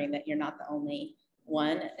remembering that you're not the only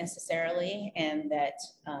one necessarily, and that,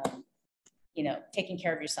 taking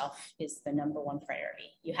care of yourself is the #1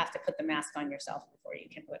 priority. You have to put the mask on yourself before you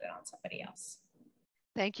can put it on somebody else.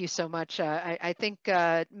 Thank you so much. I think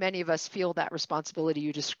many of us feel that responsibility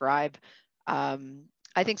you describe.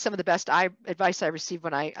 I think some of the best advice I received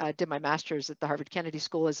when I did my master's at the Harvard Kennedy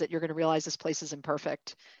School is that you're going to realize this place is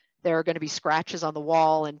imperfect. There are going to be scratches on the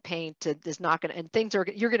wall, and paint is not going to, and things are,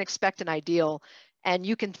 you're going to expect an ideal, and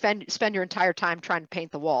you can spend your entire time trying to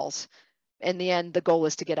paint the walls. In the end, the goal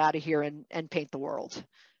is to get out of here and paint the world.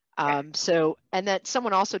 And that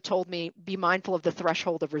someone also told me, be mindful of the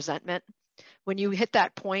threshold of resentment. When you hit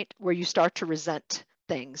that point where you start to resent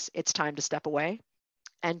things, it's time to step away.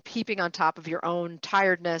 And keeping on top of your own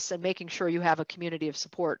tiredness and making sure you have a community of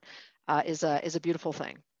support is a beautiful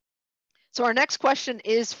thing. So our next question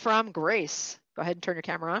is from Grace. Go ahead and turn your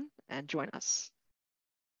camera on and join us.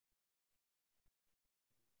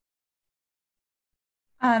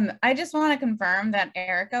 I just want to confirm that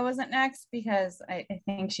Erica wasn't next, because I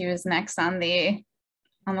think she was next on the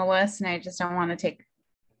list, and I just don't want to take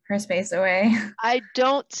her space away. I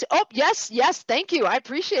don't. Oh, yes. Thank you. I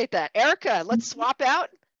appreciate that. Erica, let's swap out.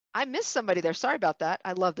 I missed somebody there. Sorry about that.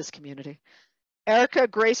 I love this community. Erica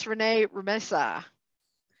Grace Renee Remesa.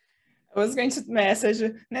 I was going to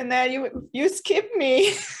message, Nana, you skipped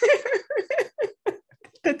me.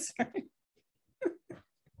 That's fine.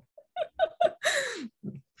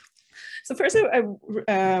 So first,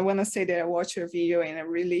 I want to say that I watched your video and I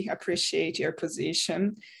really appreciate your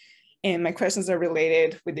position. And my questions are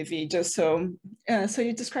related with the video. So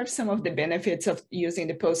you described some of the benefits of using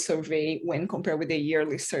the post-survey when compared with the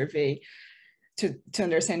yearly survey to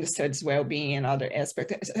understand the student's well-being and other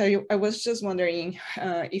aspects. I was just wondering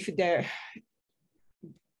if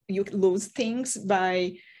you lose things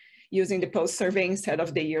by using the post-survey instead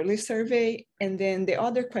of the yearly survey. And then the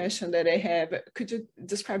other question that I have, could you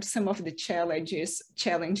describe some of the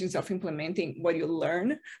challenges of implementing what you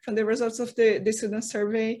learn from the results of the student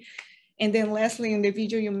survey? And then lastly, in the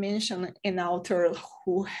video, you mentioned an author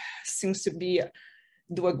who seems to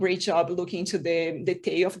do a great job looking into the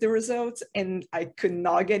detail of the results, and I could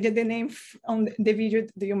not get the name on the video.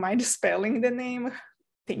 Do you mind spelling the name?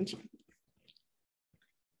 Thank you.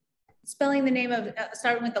 spelling the name of,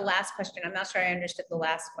 starting with the last question. I'm not sure I understood the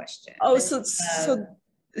last question. Oh, so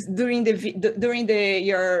during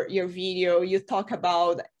your video, you talk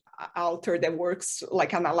about author that works,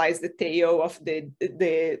 like analyze the tail of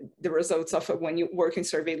the results of when you work in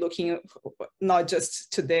survey, looking not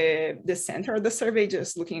just to the center of the survey,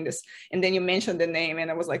 just looking this, and then you mentioned the name,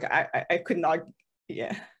 and I was like, I could not,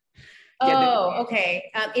 yeah. Oh,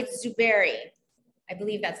 okay. It's Zuberi. I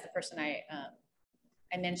believe that's the person I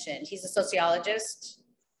mentioned. He's a sociologist.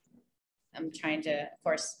 I'm trying to, of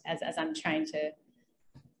course, as I'm trying to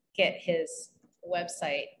get his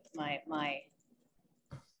website,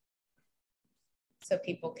 so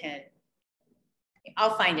people can,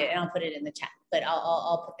 I'll find it and I'll put it in the chat, but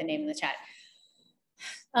I'll put the name in the chat.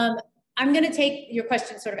 I'm gonna take your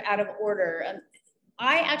question sort of out of order.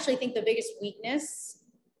 I actually think the biggest weakness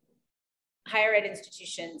higher ed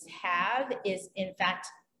institutions have is, in fact,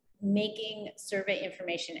 making survey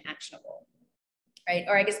information actionable, right?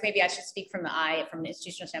 Or I guess maybe I should speak from an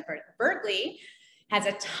institutional standpoint. Berkeley has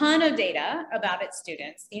a ton of data about its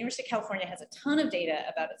students. The University of California has a ton of data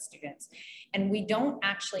about its students, and we don't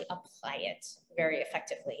actually apply it very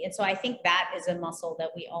effectively. And so I think that is a muscle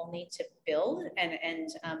that we all need to build, and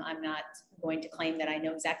I'm not going to claim that I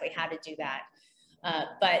know exactly how to do that.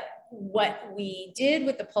 But what we did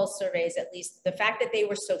with the pulse surveys, at least the fact that they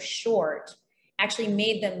were so short, actually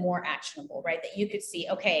made them more actionable, right? That you could see,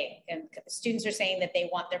 okay, and the students are saying that they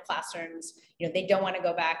want their classrooms, you know, they don't want to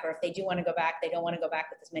go back, or if they do want to go back, they don't want to go back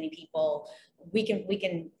with as many people. We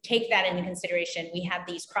can take that into consideration. We had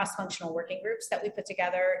these cross-functional working groups that we put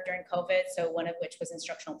together during COVID, so one of which was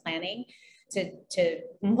instructional planning, to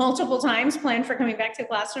multiple times plan for coming back to the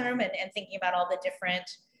classroom and thinking about all the different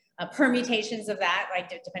permutations of that, right,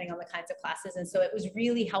 depending on the kinds of classes. And so it was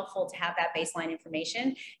really helpful to have that baseline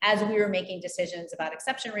information as we were making decisions about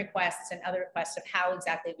exception requests and other requests of how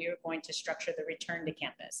exactly we were going to structure the return to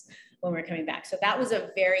campus when we're coming back. So that was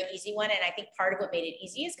a very easy one. And I think part of what made it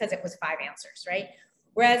easy is because it was 5 answers, right?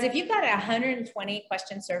 Whereas if you've got a 120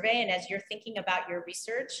 question survey, and as you're thinking about your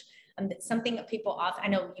research, something that people often, I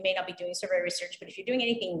know you may not be doing survey research, but if you're doing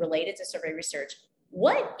anything related to survey research,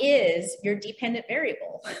 what is your dependent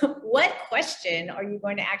variable? What question are you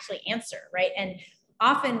going to actually answer, right? And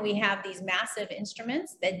often we have these massive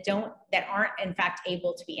instruments that aren't in fact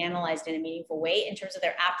able to be analyzed in a meaningful way in terms of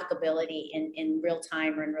their applicability in real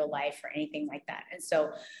time or in real life or anything like that. And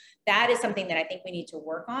so that is something that I think we need to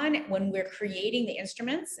work on when we're creating the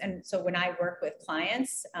instruments. And so when I work with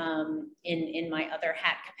clients in my other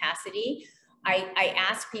hat capacity, I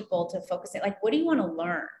ask people to focus it, like, what do you want to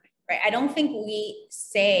learn? Right? I don't think we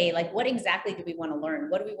say, like, what exactly do we want to learn?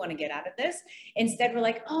 What do we want to get out of this? Instead, we're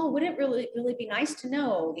like, oh, wouldn't it really be nice to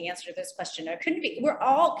know the answer to this question? Or couldn't it be? We're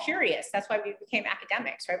all curious. That's why we became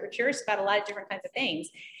academics, right? We're curious about a lot of different kinds of things.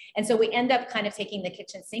 And so we end up kind of taking the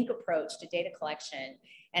kitchen sink approach to data collection.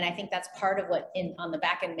 And I think that's part of what on the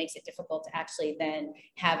back end makes it difficult to actually then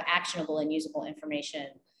have actionable and usable information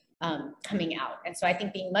coming out. And so I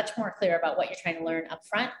think being much more clear about what you're trying to learn up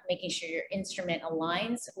front, making sure your instrument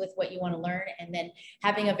aligns with what you want to learn, and then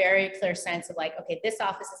having a very clear sense of, like, okay, this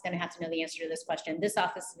office is going to have to know the answer to this question. This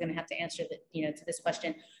office is going to have to answer the, to this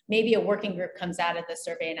question. Maybe a working group comes out of the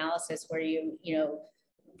survey analysis where you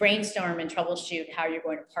brainstorm and troubleshoot how you're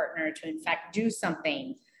going to partner to in fact do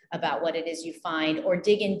something about what it is you find, or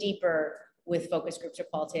dig in deeper with focus groups or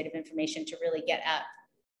qualitative information to really get at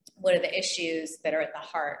what are the issues that are at the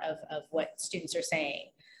heart of what students are saying.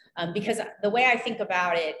 Because the way I think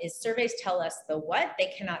about it is surveys tell us the what,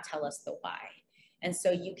 they cannot tell us the why. And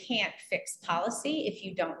so you can't fix policy if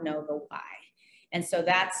you don't know the why. And so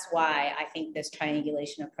that's why I think this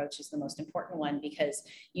triangulation approach is the most important one, because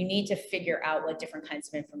you need to figure out what different kinds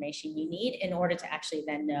of information you need in order to actually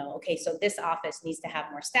then know, okay, so this office needs to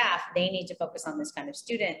have more staff. They need to focus on this kind of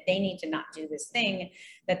student. They need to not do this thing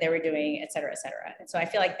that they were doing, et cetera, et cetera. And so I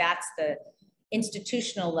feel like that's the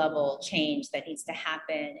institutional level change that needs to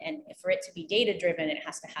happen. And for it to be data-driven, it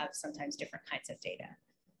has to have sometimes different kinds of data.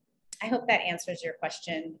 I hope that answers your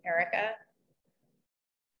question, Erica.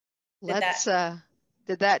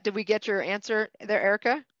 Did we get your answer there,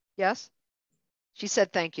 Erica? Yes? She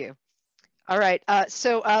said thank you. All right,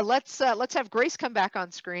 so let's have Grace come back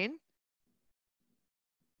on screen.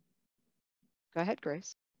 Go ahead,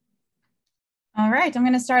 Grace. All right, I'm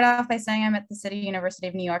going to start off by saying I'm at the City University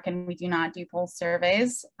of New York and we do not do pulse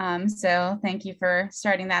surveys. So thank you for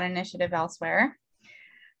starting that initiative elsewhere.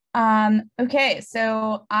 Okay,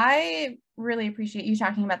 so I really appreciate you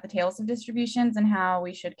talking about the tails of distributions and how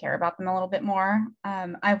we should care about them a little bit more.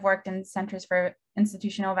 I've worked in Centers for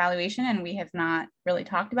Institutional Evaluation and we have not really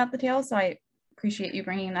talked about the tails, so I appreciate you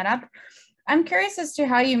bringing that up. I'm curious as to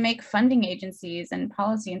how you make funding agencies and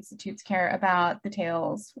policy institutes care about the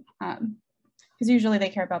tails, because usually they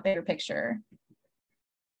care about bigger picture.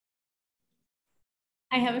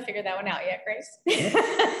 I haven't figured that one out yet, Grace.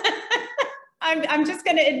 I'm just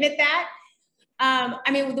going to admit that.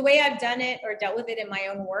 I mean, the way I've done it or dealt with it in my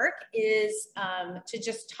own work is to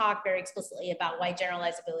just talk very explicitly about why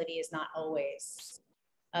generalizability is not always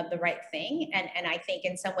the right thing. And I think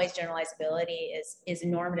in some ways generalizability is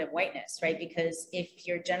normative whiteness, right? Because if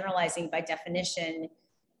you're generalizing by definition,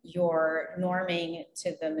 you're norming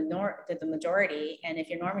to the majority. And if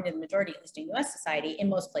you're norming to the majority, at least in US society, in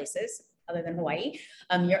most places, other than Hawaii,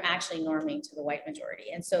 you're actually norming to the white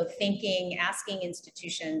majority. And so asking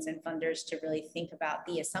institutions and funders to really think about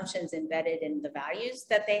the assumptions embedded in the values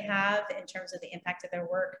that they have in terms of the impact of their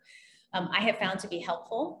work, I have found to be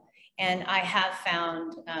helpful. And I have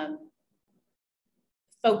found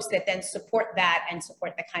folks that then support that and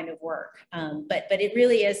support the kind of work. But it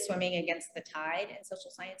really is swimming against the tide in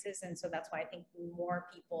social sciences. And so that's why I think more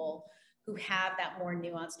people who have that more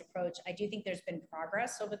nuanced approach. I do think there's been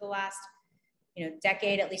progress over the last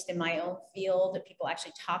decade, at least in my own field, that people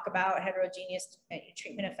actually talk about heterogeneous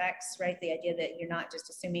treatment effects, right? The idea that you're not just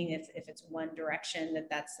assuming if it's one direction,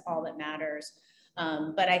 that's all that matters.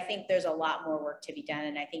 But I think there's a lot more work to be done.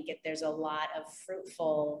 And I think there's a lot of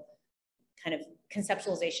fruitful kind of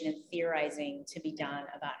conceptualization and theorizing to be done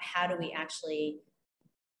about how do we actually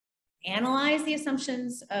analyze the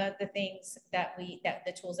assumptions, the things that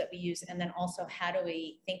the tools that we use, and then also how do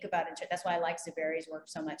we think about it. That's why I like Zuberi's work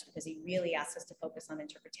so much, because he really asks us to focus on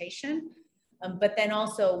interpretation. But then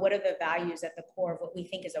also, what are the values at the core of what we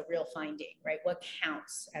think is a real finding, right? What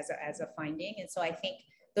counts as a finding? And so I think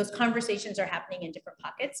those conversations are happening in different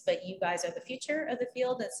pockets, but you guys are the future of the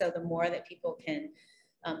field. And so the more that people can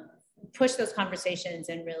push those conversations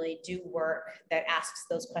and really do work that asks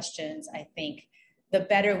those questions, I think the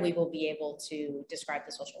better we will be able to describe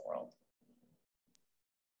the social world.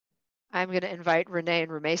 I'm going to invite Renee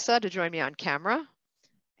and Rumesa to join me on camera,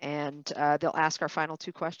 and they'll ask our final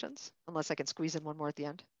two questions, unless I can squeeze in one more at the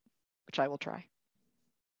end, which I will try.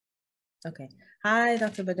 Okay. Hi,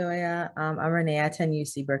 Dr. Bedolla. I'm Renee. I attend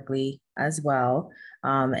UC Berkeley as well.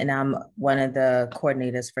 And I'm one of the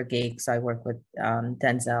coordinators for GAIC. So I work with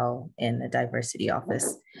Denzel in the diversity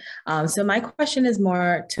office. So my question is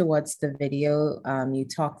more towards the video. You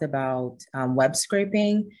talked about web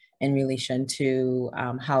scraping in relation to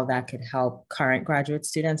how that could help current graduate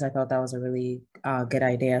students. I thought that was a really good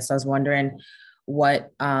idea. So I was wondering, what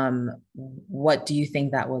do you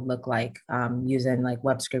think that would look like using like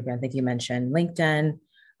web scraping? I think you mentioned LinkedIn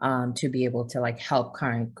to be able to like help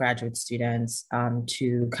current graduate students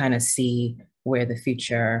to kind of see where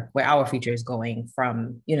our future is going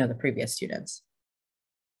from, the previous students.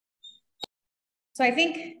 So I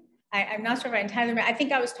think, I'm not sure if I entirely remember, I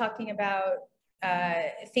think I was talking about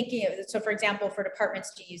so for example, for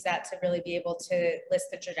departments to use that to really be able to list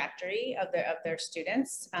the trajectory of their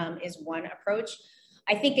students is one approach.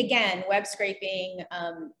 I think, again, web scraping,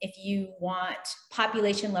 if you want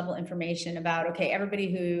population level information about, okay,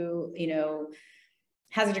 everybody who,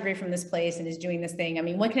 has a degree from this place and is doing this thing. I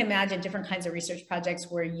mean, one can imagine different kinds of research projects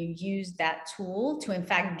where you use that tool to in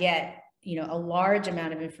fact get, a large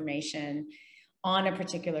amount of information on a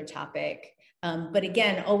particular topic. But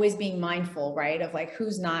again, always being mindful, right, of like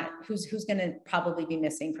who's going to probably be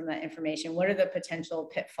missing from that information. What are the potential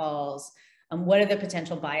pitfalls? What are the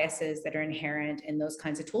potential biases that are inherent in those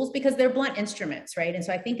kinds of tools? Because they're blunt instruments, right? And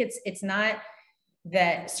so I think it's not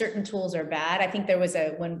that certain tools are bad. I think there was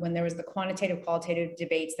when there was the quantitative qualitative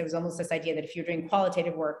debates, there was almost this idea that if you're doing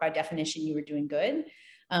qualitative work, by definition, you were doing good.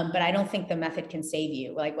 But I don't think the method can save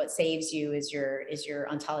you. Like what saves you is your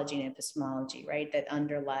ontology and epistemology, right? That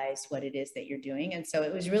underlies what it is that you're doing. And so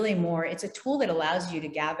it was really more, it's a tool that allows you to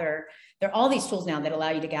gather, there are all these tools now that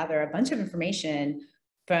allow you to gather a bunch of information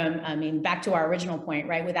from, back to our original point,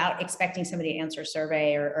 right? Without expecting somebody to answer a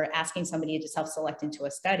survey or asking somebody to self-select into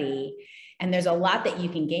a study. And there's a lot that you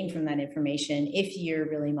can gain from that information if you're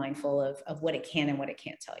really mindful of what it can and what it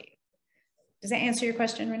can't tell you. Does that answer your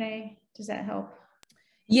question, Renee? Does that help?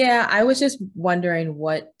 Yeah, I was just wondering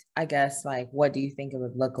what do you think it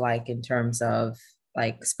would look like in terms of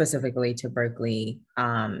like specifically to Berkeley,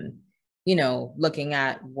 looking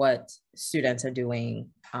at what students are doing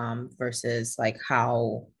versus like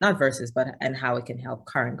how it can help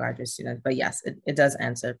current graduate students. But yes, it does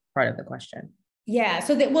answer part of the question. Yeah.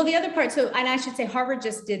 So the other part, and I should say Harvard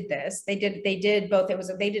just did this. They did both.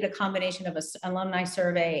 They did a combination of an alumni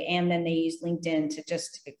survey, and then they used LinkedIn to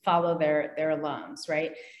just follow their alums,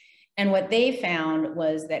 right? And what they found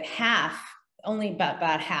was that half only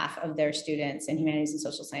about half of their students in humanities and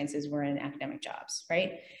social sciences were in academic jobs,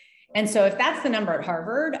 right? And so if that's the number at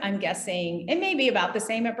Harvard, I'm guessing it may be about the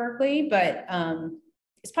same at Berkeley, but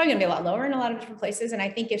it's probably gonna be a lot lower in a lot of different places. And I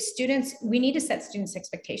think if students, we need to set students'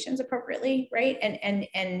 expectations appropriately, right?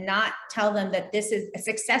 And not tell them that this is,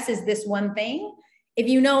 success is this one thing. If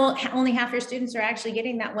you know only half your students are actually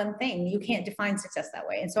getting that one thing, you can't define success that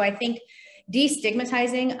way. And so I think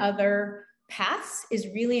destigmatizing other paths is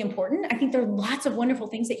really important. I think there are lots of wonderful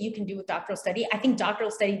things that you can do with doctoral study. I think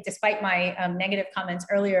doctoral study, despite my negative comments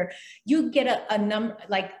earlier, you get a number,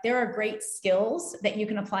 like there are great skills that you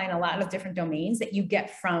can apply in a lot of different domains that you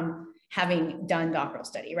get from having done doctoral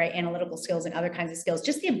study, right? Analytical skills and other kinds of skills,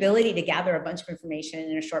 just the ability to gather a bunch of information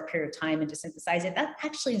in a short period of time and to synthesize it, that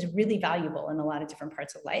actually is really valuable in a lot of different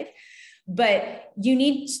parts of life. But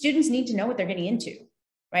students need to know what they're getting into,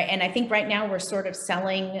 right? And I think right now we're sort of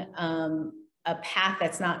selling a path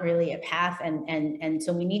that's not really a path. And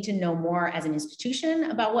so we need to know more as an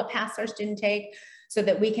institution about what paths our students take so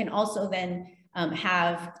that we can also then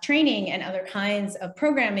have training and other kinds of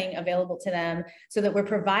programming available to them so that we're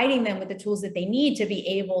providing them with the tools that they need to be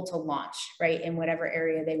able to launch, right, in whatever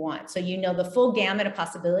area they want. So you know the full gamut of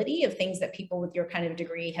possibility of things that people with your kind of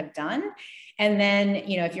degree have done. And then,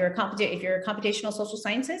 you know, if you're a computational social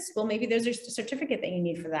scientist, well, maybe there's a certificate that you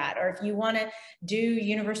need for that. Or if you want to do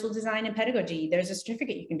universal design and pedagogy, there's a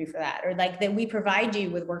certificate you can do for that. Or like that we provide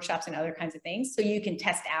you with workshops and other kinds of things so you can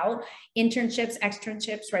test out internships,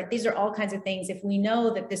 externships, right? These are all kinds of things. If we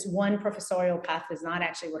know that this one professorial path is not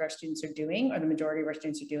actually what our students are doing, or the majority of our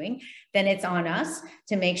students are doing, then it's on us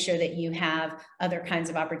to make sure that you have other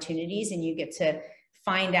kinds of opportunities and you get to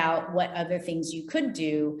find out what other things you could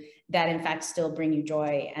do that in fact still bring you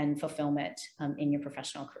joy and fulfillment in your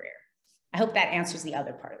professional career. I hope that answers the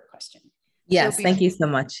other part of the question. Yes, thank you so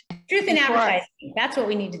much. Truth in advertising, that's what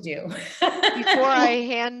we need to do. Before I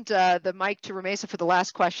hand the mic to Ramesa for the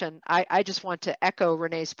last question, I just want to echo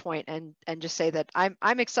Renee's point and just say that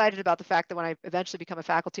I'm excited about the fact that when I eventually become a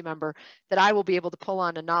faculty member, that I will be able to pull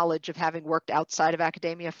on a knowledge of having worked outside of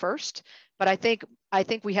academia first. But I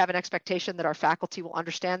think we have an expectation that our faculty will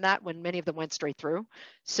understand that when many of them went straight through.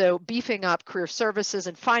 So beefing up career services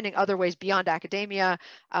and finding other ways beyond academia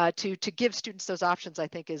to give students those options, I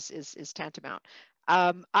think is tantamount.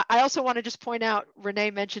 I also want to just point out, Renee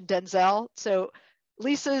mentioned Denzel. So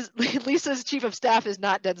Lisa's chief of staff is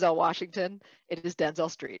not Denzel Washington. It is Denzel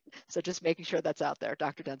Street. So just making sure that's out there,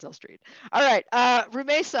 Dr. Denzel Street. All right,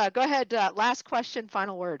 Ramesa, go ahead. Last question,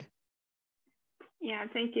 final word. Yeah,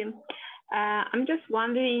 thank you. I'm just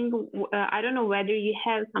wondering, I don't know whether you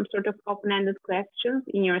have some sort of open-ended questions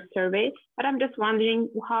in your survey, but I'm just wondering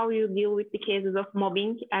how you deal with the cases of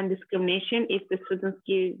mobbing and discrimination if the students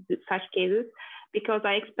give such cases, because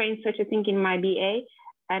I experienced such a thing in my BA,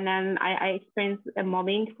 and then I experienced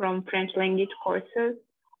mobbing from French language courses,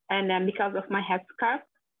 and then because of my headscarf,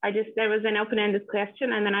 there was an open-ended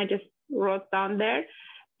question, and then I just wrote down there,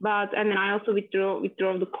 and then I also withdrew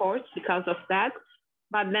the course because of that.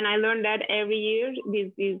 But then I learned that every year,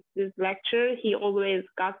 this lecturer, he always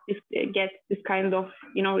gets this kind of,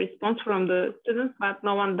 you know, response from the students, but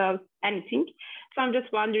no one does anything. So I'm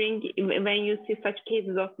just wondering, when you see such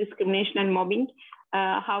cases of discrimination and mobbing,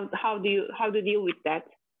 how do you deal with that?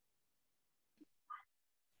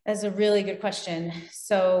 That's a really good question.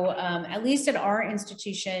 So at least at our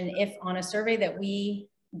institution, if on a survey that we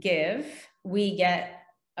give, we get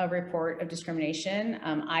a report of discrimination,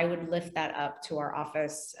 I would lift that up to our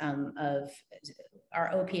office of our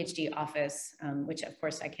OPHD office, which of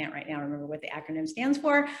course I can't right now remember what the acronym stands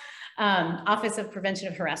for. Office of Prevention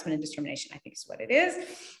of Harassment and Discrimination, I think is what it is.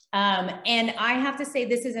 And I have to say,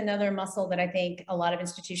 this is another muscle that I think a lot of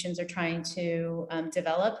institutions are trying to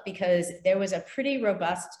develop, because there was a pretty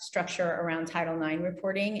robust structure around Title IX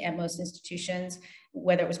reporting at most institutions.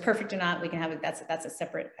 Whether it was perfect or not, we can have it, that's a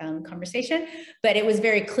separate conversation, but it was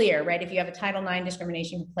very clear, right? If you have a Title IX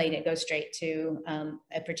discrimination complaint, it goes straight to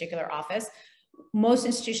a particular office. Most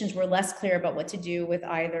institutions were less clear about what to do with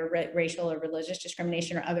either racial or religious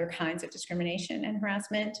discrimination or other kinds of discrimination and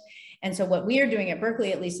harassment. And so what we are doing at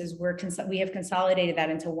Berkeley, at least, is we have consolidated that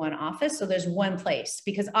into one office. So there's one place,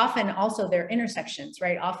 because often also there are intersections,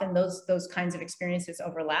 right? Often those kinds of experiences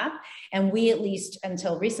overlap. And we, at least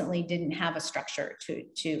until recently, didn't have a structure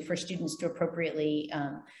for students to appropriately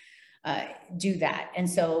do that. And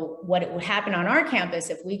so what would happen on our campus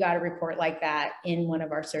if we got a report like that in one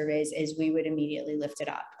of our surveys is we would immediately lift it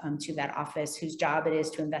up to that office, whose job it is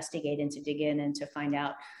to investigate and to dig in and to find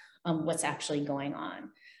out what's actually going on.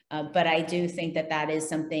 But I do think that that is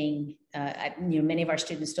something, many of our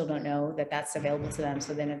students still don't know that that's available to them.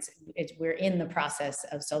 So then we're in the process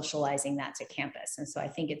of socializing that to campus. And so I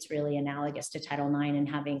think it's really analogous to Title IX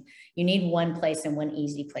and you need one place and one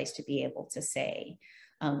easy place to be able to say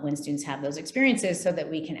when students have those experiences so that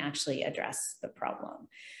we can actually address the problem.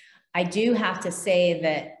 I do have to say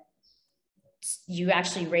that you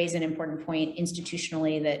actually raise an important point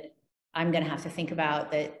institutionally that I'm going to have to think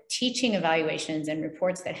about, that teaching evaluations and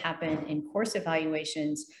reports that happen in course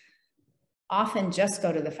evaluations often just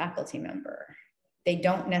go to the faculty member. They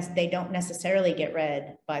don't necessarily get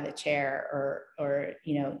read by the chair or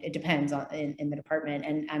it depends on in the department.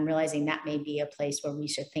 And I'm realizing that may be a place where we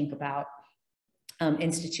should think about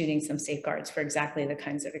instituting some safeguards for exactly the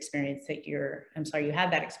kinds of experience that I'm sorry you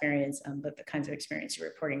had that experience, but the kinds of experience you're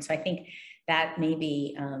reporting. So I think that may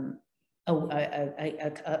be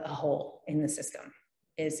a hole in the system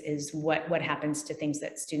is what happens to things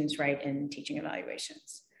that students write in teaching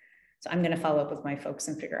evaluations. So I'm going to follow up with my folks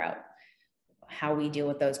and figure out how we deal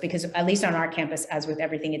with those, because at least on our campus, as with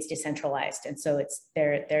everything, it's decentralized. And so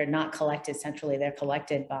they're not collected centrally, they're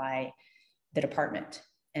collected by the department.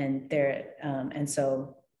 And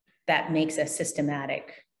so that makes a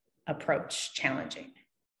systematic approach challenging.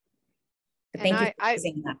 But thank you for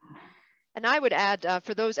raising that. And I would add,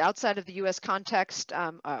 for those outside of the U.S. context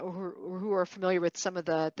who are familiar with some of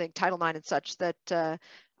the Title IX and such that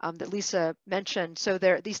that Lisa mentioned, so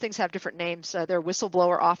these things have different names. There are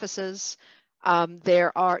whistleblower offices.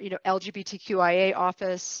 There are, LGBTQIA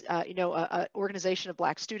office, organization of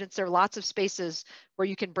Black students. There are lots of spaces where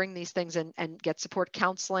you can bring these things and get support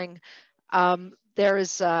counseling. There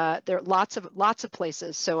are lots of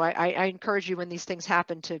places. So I encourage you when these things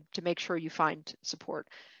happen to make sure you find support.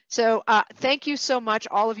 So thank you so much,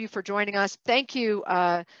 all of you, for joining us. Thank you,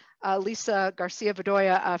 Lisa García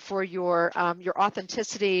Bedolla, for your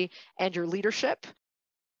authenticity and your leadership.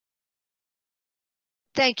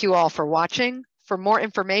 Thank you all for watching. For more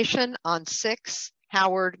information on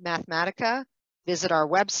SICSS-Howard Mathematica, visit our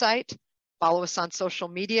website, follow us on social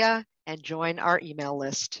media, and join our email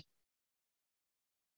list.